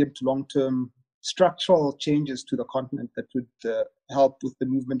medium to long-term structural changes to the continent that would help with the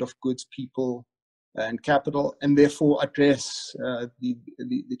movement of goods, people, and capital, and therefore address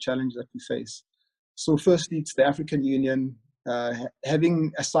the challenge that we face. So firstly, it's the African Union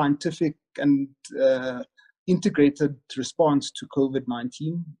having a scientific and integrated response to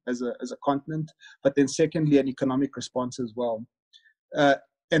COVID-19 as a continent, but then secondly, an economic response as well.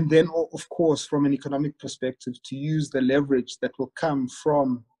 And then, of course, from an economic perspective, to use the leverage that will come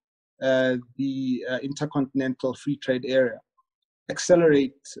from the intercontinental free trade area,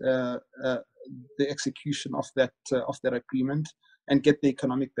 accelerate the execution of that agreement, and get the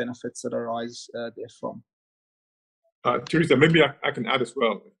economic benefits that arise therefrom. Teresa, maybe I can add as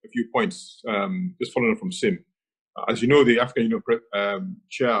well a few points, just following up from Sim. As you know, the African Union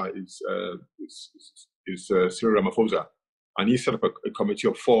chair is Cyril Ramaphosa, and he set up a committee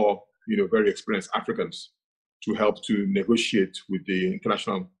of 4, very experienced Africans to help to negotiate with the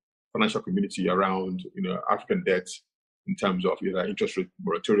international financial community around, African debt in terms of either interest rate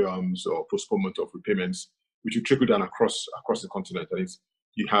moratoriums or postponement of repayments, which will trickle down across the continent. And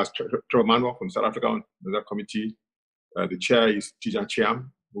he has Trevor Manuel from South Africa on that committee. The chair is Tijan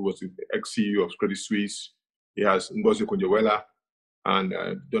Chiam, who was the ex-CEO of Credit Suisse. He has Ngozi Okonjo-Iweala and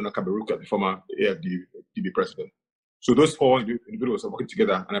Donna Kaberuka, the former AFDB president. So those 4 individuals are working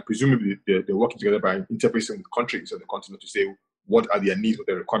together, and I presumably they're working together by interfacing with countries on the continent to say what are their needs, what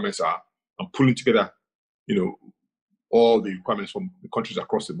their requirements are, and pulling together, all the requirements from the countries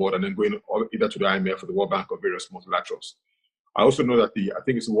across the board, and then going either to the IMF or the World Bank or various multilaterals. I also know that I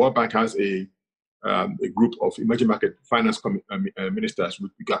think the World Bank has a group of emerging market finance ministers. We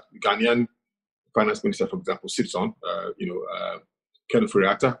got the Ghanaian finance minister, for example, sits on, Ken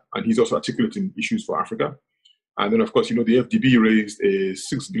Ofori-Atta, and he's also articulating issues for Africa. And then, of course, the FDB raised a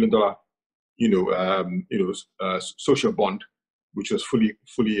 $6 billion, social bond, which was fully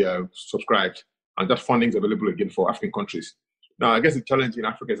subscribed, and that funding is available again for African countries. Now, I guess the challenge in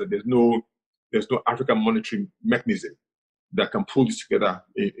Africa is that there's no African monetary mechanism that can pull this together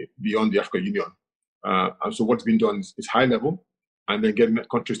beyond the African Union. And so what's been done is high level, and then getting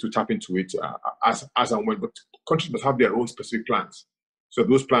countries to tap into it as and when. But countries must have their own specific plans. So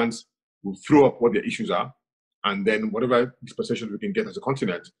those plans will throw up what their issues are, and then whatever dispensation we can get as a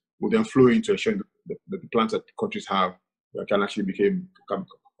continent will then flow into ensuring that the plans that countries have can actually become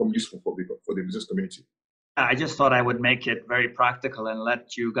useful for the business community. I just thought I would make it very practical and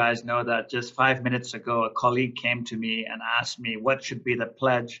let you guys know that just 5 minutes ago, a colleague came to me and asked me what should be the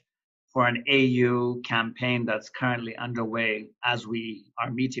pledge for an AU campaign that's currently underway as we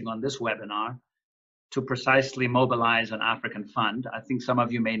are meeting on this webinar to precisely mobilize an African fund. I think some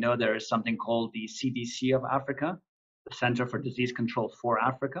of you may know there is something called the CDC of Africa, the Center for Disease Control for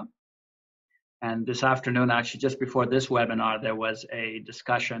Africa. And this afternoon, actually just before this webinar, there was a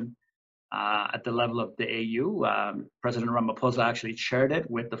discussion at the level of the AU. President Ramaphosa actually shared it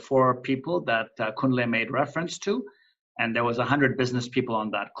with the 4 people that Kunle made reference to. And there was 100 business people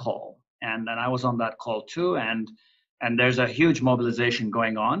on that call. And then I was on that call too. And there's a huge mobilization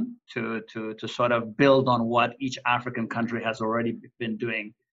going on to sort of build on what each African country has already been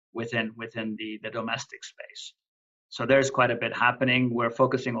doing within the domestic space. So there's quite a bit happening. We're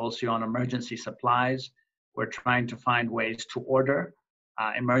focusing also on emergency supplies. We're trying to find ways to order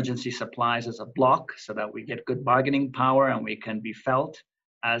emergency supplies as a block so that we get good bargaining power and we can be felt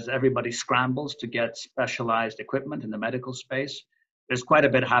as everybody scrambles to get specialized equipment in the medical space. There's quite a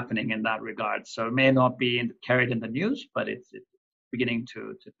bit happening in that regard. So it may not be carried in the news, but it's beginning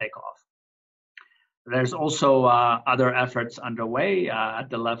to take off. There's also other efforts underway at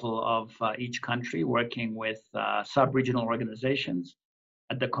the level of each country, working with sub-regional organizations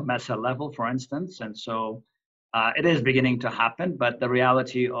at the COMESA level, for instance. And so it is beginning to happen, but the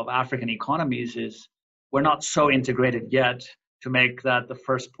reality of African economies is we're not so integrated yet to make that the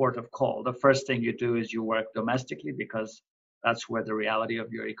first port of call. The first thing you do is you work domestically because that's where the reality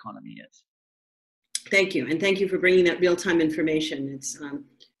of your economy is. Thank you, and thank you for bringing that real-time information. It's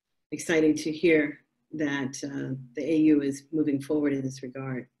exciting to hear that the AU is moving forward in this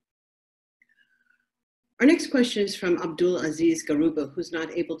regard. Our next question is from Abdul Aziz Garuba, who's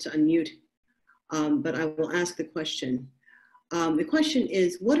not able to unmute, but I will ask the question. The question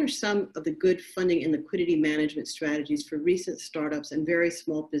is, what are some of the good funding and liquidity management strategies for recent startups and very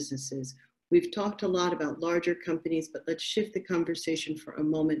small businesses? We've talked a lot about larger companies, but let's shift the conversation for a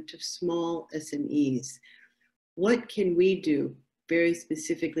moment to small SMEs. What can we do very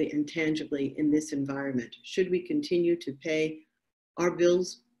specifically and tangibly in this environment? Should we continue to pay our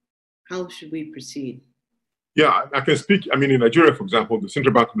bills? How should we proceed? Yeah, I can speak. I mean, in Nigeria, for example, the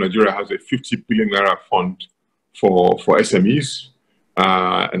Central Bank of Nigeria has a 50 billion naira fund for SMEs,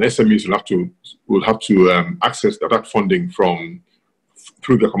 and SMEs will have to access that funding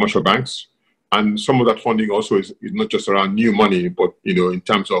through the commercial banks. And some of that funding also is not just around new money, but in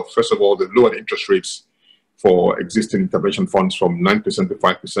terms of, first of all, the lower interest rates for existing intervention funds from 9% to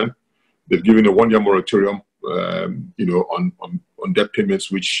 5%. They've given a one-year moratorium, on debt payments,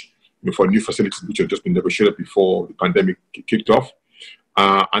 which for new facilities which have just been negotiated before the pandemic kicked off.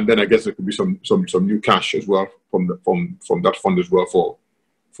 And then I guess there could be some new cash as well from that fund as well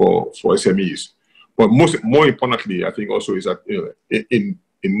for SMEs. But more importantly, I think also is that in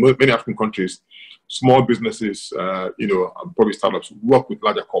many African countries, small businesses, probably startups work with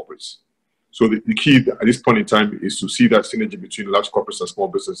larger corporates. So the key at this point in time is to see that synergy between large corporates and small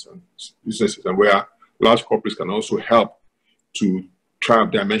businesses, and where large corporates can also help to try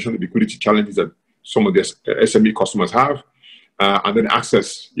and dimension the liquidity challenges that some of the SME customers have, and then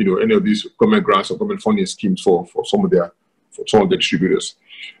access any of these government grants or government funding schemes for some of their distributors.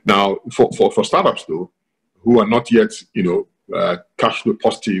 Now, for startups though, who are not yet cash flow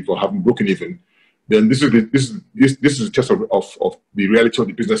positive or haven't broken even, then this is a test of the reality of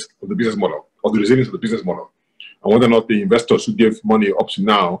the business model, of the resilience of the business model, and whether or not the investors who gave money up to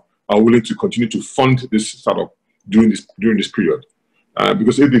now are willing to continue to fund this startup during this period.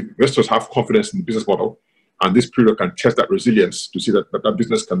 Because if the investors have confidence in the business model, and this period can test that resilience to see that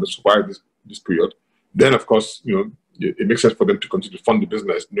business can survive this period, then of course it makes sense for them to continue to fund the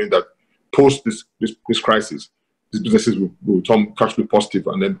business, knowing that post this crisis, these businesses will turn cash flow positive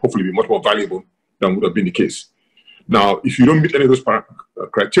and then hopefully be much more valuable than would have been the case. Now, if you don't meet any of those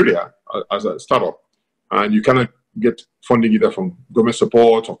criteria as a startup, and you cannot get funding either from government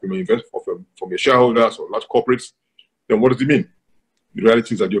support or from your shareholders or large corporates, then what does it mean? The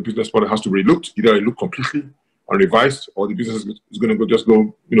reality is that your business model has to be relooked, either relooked completely and revised, or the business is going to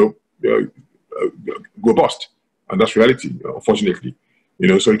go bust. And that's reality, unfortunately.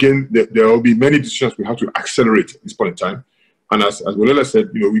 So again, there will be many decisions we have to accelerate at this point in time. And as Wolela said,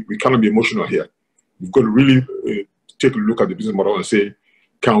 we cannot be emotional here. We've got to really take a look at the business model and say,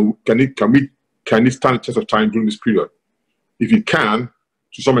 can it stand the test of time during this period? If it can,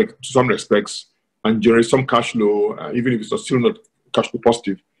 to some respects, and generate some cash flow, even if it's still not cash flow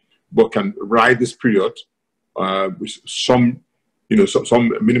positive, but can ride this period with some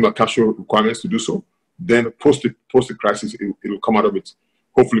minimal cash flow requirements to do so, then post the crisis, it will come out of it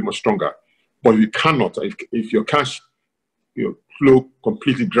hopefully much stronger. But if you cannot, if your cash flow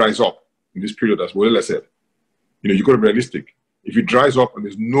completely dries up in this period, as Wolela said, you've got to be realistic. If it dries up and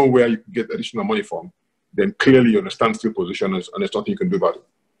there's nowhere you can get additional money from, then clearly you're in a standstill position and there's nothing you can do about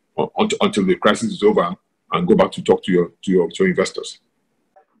it until the crisis is over and go back to talk to your investors.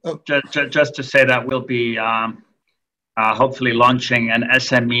 Just to say that we'll be hopefully launching an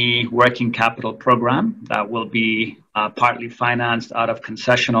SME working capital program that will be partly financed out of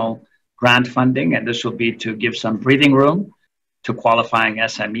concessional grant funding, and this will be to give some breathing room to qualifying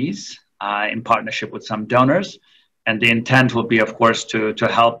SMEs in partnership with some donors. And the intent will be, of course, to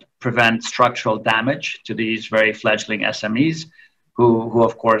help prevent structural damage to these very fledgling SMEs who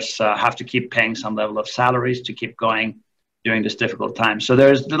of course, have to keep paying some level of salaries to keep going during this difficult time. So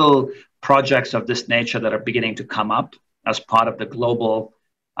there's little projects of this nature that are beginning to come up as part of the global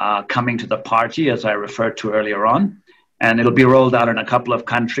coming to the party, as I referred to earlier on. And it'll be rolled out in a couple of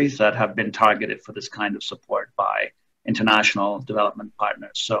countries that have been targeted for this kind of support by international development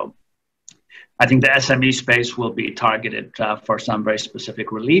partners. So I think the SME space will be targeted for some very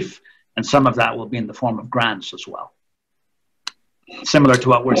specific relief, and some of that will be in the form of grants as well, similar to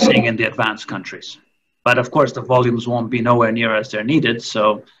what we're seeing in the advanced countries. But of course, the volumes won't be nowhere near as they're needed,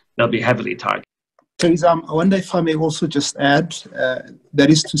 so they'll be heavily targeted. Theresa, I wonder if I may also just add, that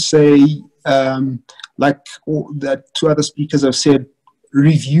is to say, like the two other speakers have said,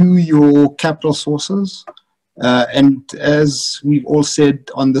 review your capital sources. And as we've all said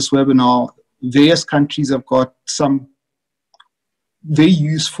on this webinar, various countries have got some very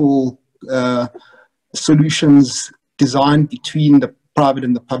useful solutions designed between the private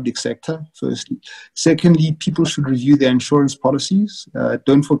and the public sector, firstly. Secondly, people should review their insurance policies.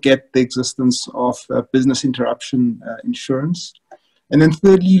 Don't forget the existence of business interruption insurance. And then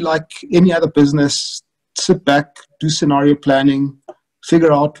thirdly, like any other business, sit back, do scenario planning,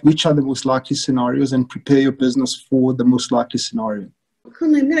 figure out which are the most likely scenarios and prepare your business for the most likely scenario.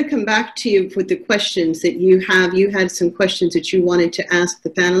 Kunle, I'm going to come back to you with the questions that you have. You had some questions that you wanted to ask the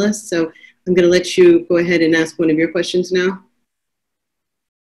panelists, so I'm going to let you go ahead and ask one of your questions now.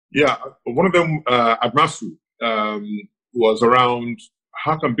 Yeah, one of them, Admasu, was around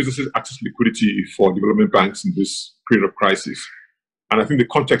how can businesses access liquidity for development banks in this period of crisis? And I think the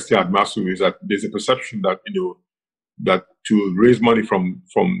context here, Admasu, is that there's a perception that, you know, that to raise money from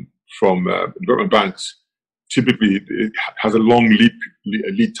development banks, typically it has a long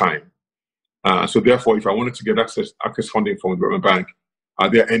lead time. So therefore, if I wanted to get access funding from a development bank, are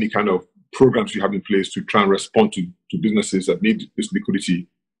there any kind of programs you have in place to try and respond to businesses that need this liquidity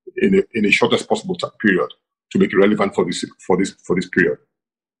in a shortest possible period to make it relevant for this period?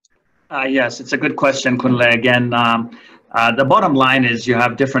 Yes, it's a good question, Kunle. Again, the bottom line is you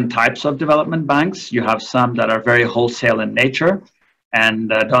have different types of development banks. You have some that are very wholesale in nature and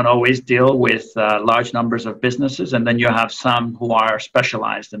don't always deal with large numbers of businesses. And then you have some who are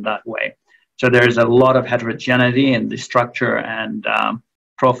specialized in that way. So there's a lot of heterogeneity in the structure and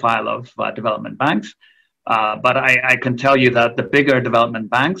profile of development banks. But I can tell you that the bigger development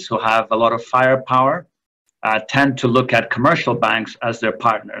banks who have a lot of firepower tend to look at commercial banks as their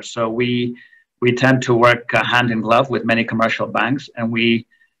partners. So we tend to work hand in glove with many commercial banks, and we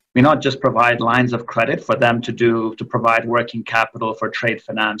not just provide lines of credit for them to provide working capital for trade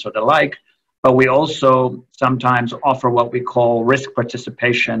finance or the like, but we also sometimes offer what we call risk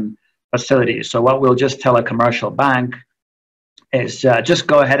participation facilities. So what we'll just tell a commercial bank is just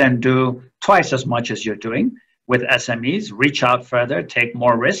go ahead and do twice as much as you're doing with SMEs, reach out further, take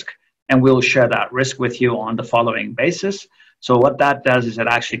more risk, and we'll share that risk with you on the following basis. So what that does is it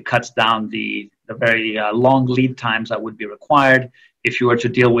actually cuts down the very long lead times that would be required if you were to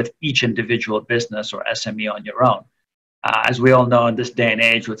deal with each individual business or SME on your own. As we all know, in this day and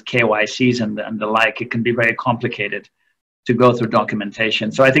age with KYCs and the like, it can be very complicated to go through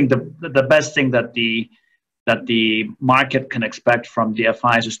documentation. So I think the best thing that the market can expect from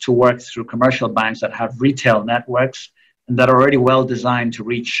DFIs is to work through commercial banks that have retail networks and that are already well designed to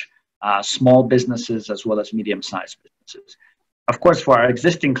reach small businesses as well as medium-sized businesses. Of course, for our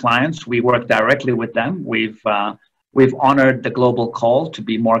existing clients, we work directly with them. We've honored the global call to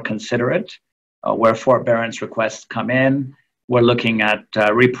be more considerate where forbearance requests come in. We're looking at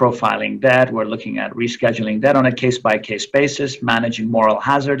reprofiling debt. We're looking at rescheduling debt on a case-by-case basis, managing moral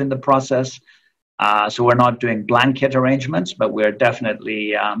hazard in the process. So we're not doing blanket arrangements, but we're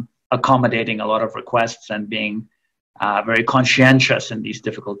definitely accommodating a lot of requests and being very conscientious in these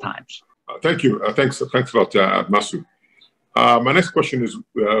difficult times. Thank you. Thanks a lot, Masu. My next question is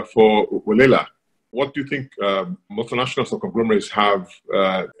for Welela. What do you think multinationals or conglomerates have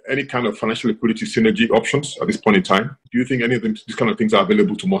any kind of financial liquidity synergy options at this point in time? Do you think any of these kind of things are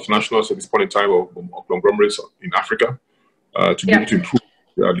available to multinationals at this point in time or conglomerates in Africa to be able to improve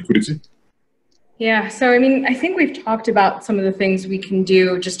liquidity? Yeah, so I mean, I think we've talked about some of the things we can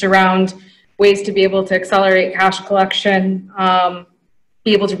do just around ways to be able to accelerate cash collection,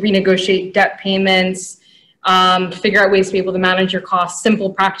 be able to renegotiate debt payments, figure out ways to be able to manage your costs, simple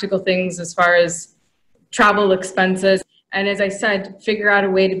practical things as far as travel expenses. And as I said, figure out a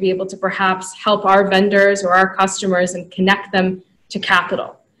way to be able to perhaps help our vendors or our customers and connect them to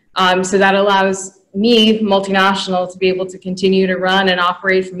capital. So that allows me, multinational, to be able to continue to run and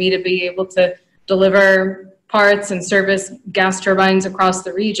operate, for me to be able to deliver parts and service gas turbines across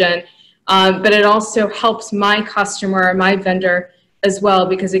the region. But it also helps my customer, my vendor as well,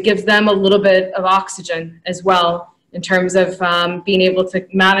 because it gives them a little bit of oxygen as well in terms of being able to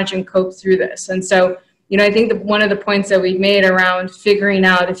manage and cope through this. And so, you know, I think that one of the points that we've made around figuring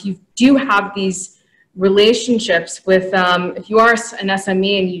out if you do have these relationships with, if you are an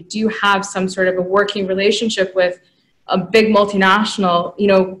SME and you do have some sort of a working relationship with a big multinational, you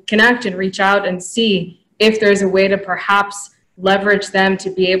know, connect and reach out and see if there's a way to perhaps leverage them to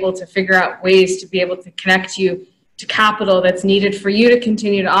be able to figure out ways to be able to connect you to capital that's needed for you to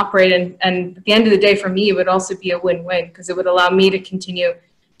continue to operate. And at the end of the day, for me, it would also be a win-win because it would allow me to continue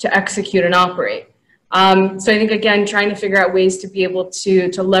to execute and operate. So I think, again, trying to figure out ways to be able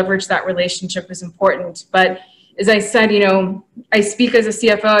to leverage that relationship is important. But as I said, you know, I speak as a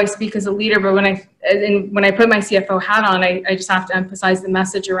CFO, I speak as a leader, but when I put my CFO hat on, I just have to emphasize the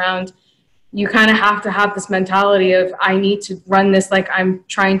message around you kind of have to have this mentality of I need to run this like I'm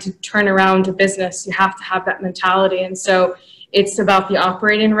trying to turn around a business. You have to have that mentality. And so It's about the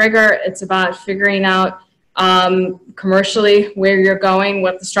operating rigor. It's about figuring out commercially where you're going,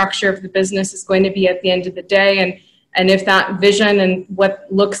 what the structure of the business is going to be at the end of the day. And if that vision and what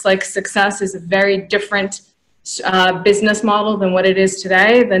looks like success is a very different business model than what it is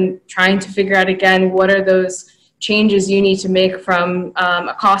today, then trying to figure out again, what are those changes you need to make from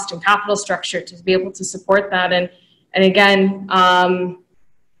a cost and capital structure to be able to support that. And again,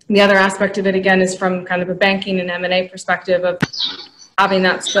 the other aspect of it again is from kind of a banking and M&A perspective of having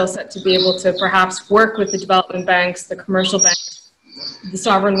that skill set to be able to perhaps work with the development banks, the commercial banks, the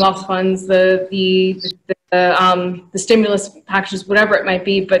sovereign wealth funds, the stimulus packages, whatever it might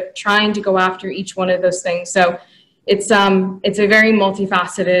be, but trying to go after each one of those things. So it's a very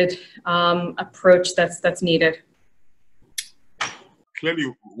multifaceted approach that's needed. Clearly,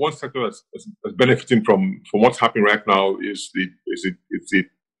 one sector that's benefiting from what's happening right now is the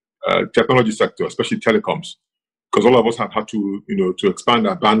technology sector, especially telecoms, because all of us have had to to expand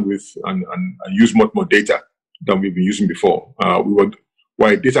our bandwidth and use much more data than we've been using before.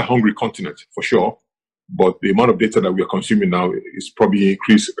 We're a data-hungry continent for sure, but the amount of data that we are consuming now is probably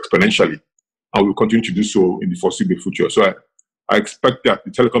increased exponentially, and will continue to do so in the foreseeable future. So I expect that the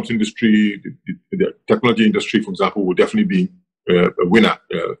telecoms industry, the technology industry, for example, will definitely be a winner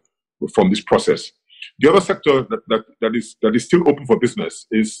from this process. The other sector that is still open for business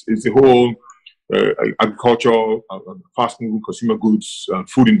is the whole agriculture, fast-moving consumer goods,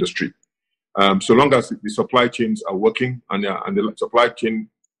 food industry. So long as the supply chains are working and the supply chain,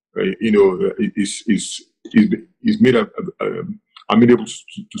 is made amenable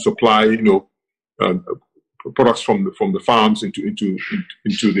to supply, products from the farms into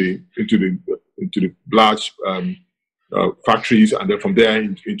the large factories, and then from there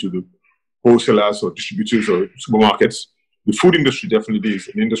into the wholesalers or distributors or supermarkets. The food industry definitely is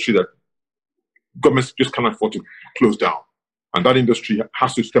an industry that governments just cannot afford to close down. And that industry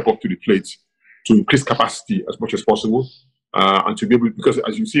has to step up to the plate to increase capacity as much as possible. And to be able, because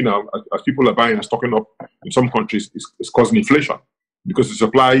as you see now, as people are buying and stocking up in some countries, it's causing inflation because the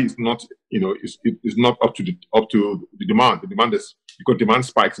supply is not, is not up to the demand. The demand is, because demand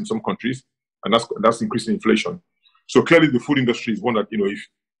spikes in some countries, and that's increasing inflation. So clearly, the food industry is one that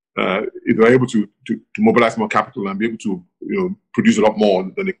if they're able to mobilize more capital and be able to produce a lot more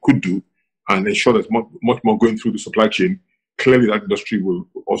than they could do, and ensure there's much more going through the supply chain, clearly that industry will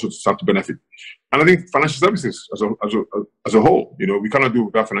also start to benefit. And I think financial services as a whole, we cannot do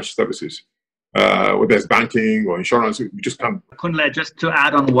without financial services. Whether it's banking or insurance, we just can't. Kunle, just to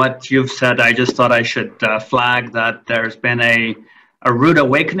add on what you've said, I just thought I should flag that there's been a rude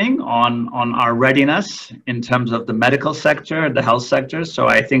awakening on our readiness in terms of the medical sector, the health sector. So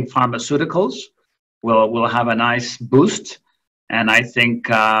I think pharmaceuticals will have a nice boost. And I think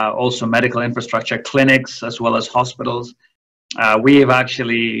also medical infrastructure, clinics, as well as hospitals. We have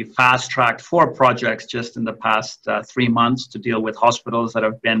actually fast-tracked 4 projects just in the past 3 months to deal with hospitals that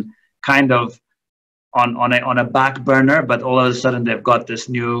have been kind of on a back burner, but all of a sudden they've got this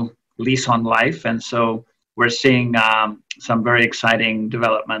new lease on life. And so we're seeing some very exciting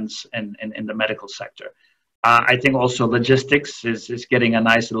developments in the medical sector. I think also logistics is getting a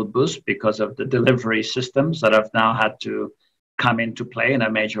nice little boost because of the delivery systems that have now had to come into play in a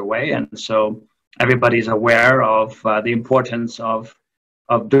major way. And so everybody's aware of the importance of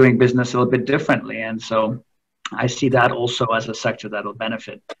doing business a little bit differently. And so I see that also as a sector that will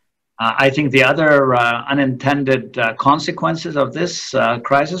benefit. I think the other unintended consequences of this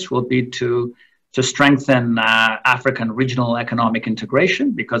crisis will be to strengthen African regional economic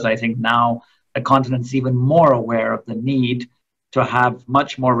integration, because I think now the continent is even more aware of the need to have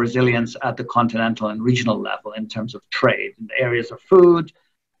much more resilience at the continental and regional level in terms of trade in the areas of food,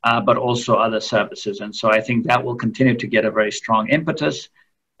 but also other services. And so I think that will continue to get a very strong impetus.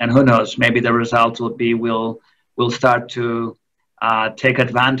 And who knows, maybe the result will be we'll start to take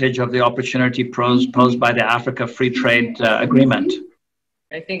advantage of the opportunity posed by the Africa Free Trade Agreement.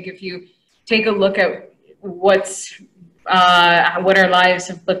 I think if you take a look at what our lives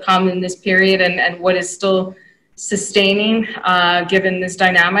have become in this period and what is still sustaining given this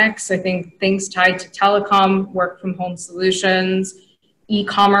dynamics, I think things tied to telecom, work from home solutions,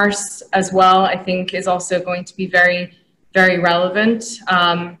 e-commerce as well, I think is also going to be very, very relevant.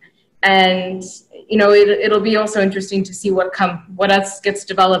 And it'll be also interesting to see what else gets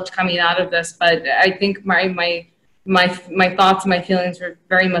developed coming out of this. But I think my thoughts and my feelings were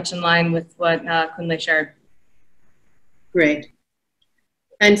very much in line with what Kunle shared. Great.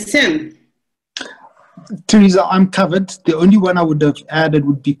 And Sim? Teresa, I'm covered. The only one I would have added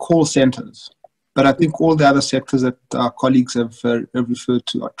would be call centers. But I think all the other sectors that our colleagues have referred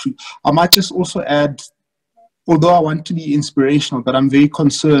to are true. I might just also add although I want to be inspirational, but I'm very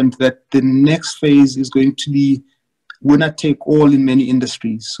concerned that the next phase is going to be winner take all in many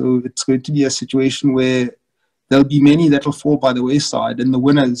industries. So it's going to be a situation where there'll be many that will fall by the wayside, and the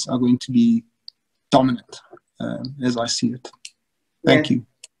winners are going to be dominant, as I see it. Thank you.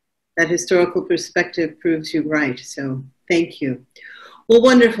 That historical perspective proves you right, so thank you. Well,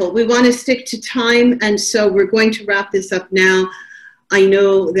 wonderful. We want to stick to time, and so we're going to wrap this up now. I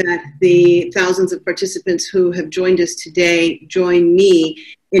know that the thousands of participants who have joined us today join me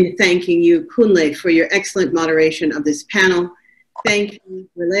in thanking you, Kunle, for your excellent moderation of this panel. Thank you,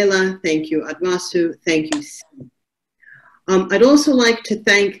 Wilela. Thank you, Admasu. Thank you, Sim. I'd also like to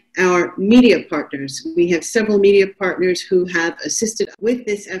thank our media partners. We have several media partners who have assisted with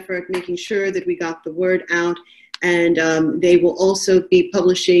this effort, making sure that we got the word out, and they will also be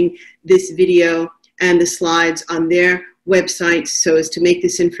publishing this video and the slides on their websites so as to make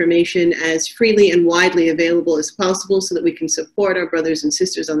this information as freely and widely available as possible so that we can support our brothers and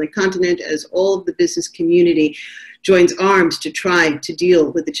sisters on the continent as all of the business community joins arms to try to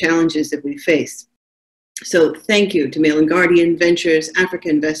deal with the challenges that we face. So thank you to Mail and Guardian, Ventures, Africa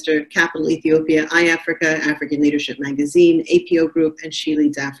Investor, Capital Ethiopia, iAfrica, African Leadership Magazine, APO Group, and She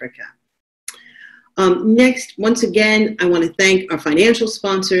Leads Africa. Next, once again, I want to thank our financial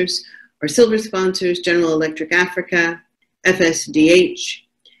sponsors, our silver sponsors, General Electric Africa, FSDH,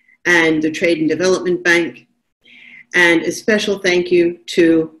 and the Trade and Development Bank. And a special thank you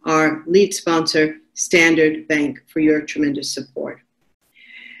to our lead sponsor, Standard Bank, for your tremendous support.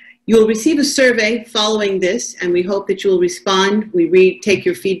 You will receive a survey following this, and we hope that you will respond. We take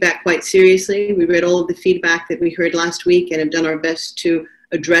your feedback quite seriously. We read all of the feedback that we heard last week and have done our best to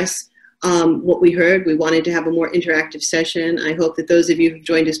address what we heard. We wanted to have a more interactive session. I hope that those of you who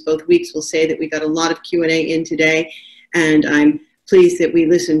joined us both weeks will say that we got a lot of Q&A in today, and I'm pleased that we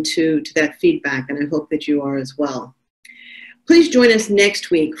listened to that feedback, and I hope that you are as well. Please join us next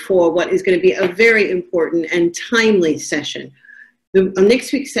week for what is going to be a very important and timely session. The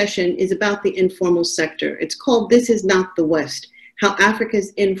next week's session is about the informal sector. It's called This Is Not the West, How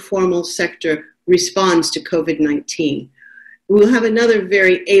Africa's Informal Sector Responds to COVID-19. We will have another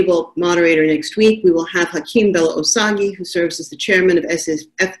very able moderator next week. We will have Hakeem Bello Osagi, who serves as the chairman of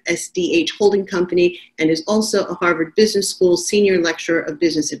FSDH Holding Company and is also a Harvard Business School senior lecturer of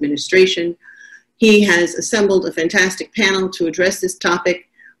business administration. He has assembled a fantastic panel to address this topic.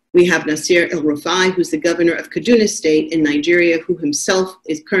 We have Nasir El-Rufai, who's the governor of Kaduna State in Nigeria, who himself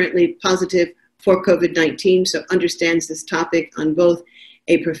is currently positive for COVID-19, so understands this topic on both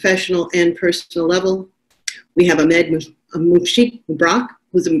a professional and personal level. We have Ahmed Mufshid Mubrak,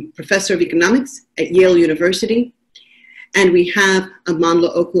 who's a professor of economics at Yale University. And we have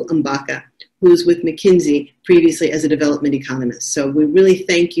Amanla Oku Mbaka, who's with McKinsey previously as a development economist. So we really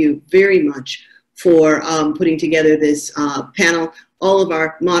thank you very much for putting together this panel. All of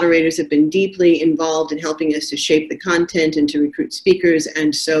our moderators have been deeply involved in helping us to shape the content and to recruit speakers.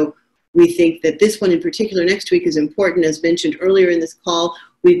 And so we think that this one in particular next week is important. As mentioned earlier in this call,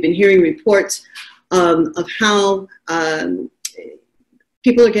 we've been hearing reports of how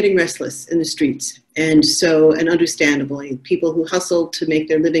people are getting restless in the streets. And so, and understandably, people who hustle to make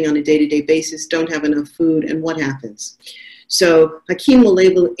their living on a day-to-day basis don't have enough food, and what happens? So Hakeem will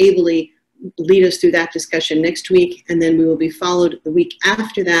ably lead us through that discussion next week, and then we will be followed the week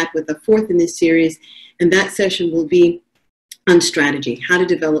after that with the fourth in this series, and that session will be on strategy, how to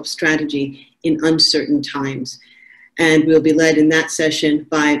develop strategy in uncertain times. And we'll be led in that session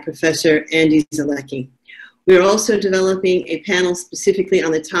by Professor Andy Zalecki. We're also developing a panel specifically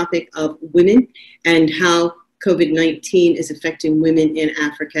on the topic of women and how COVID-19 is affecting women in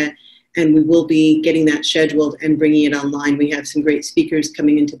Africa, and we will be getting that scheduled and bringing it online. We have some great speakers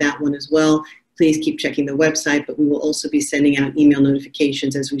coming into that one as well. Please keep checking the website, but we will also be sending out email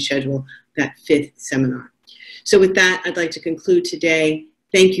notifications as we schedule that fifth seminar. So with that, I'd like to conclude today.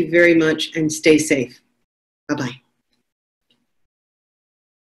 Thank you very much and stay safe. Bye-bye.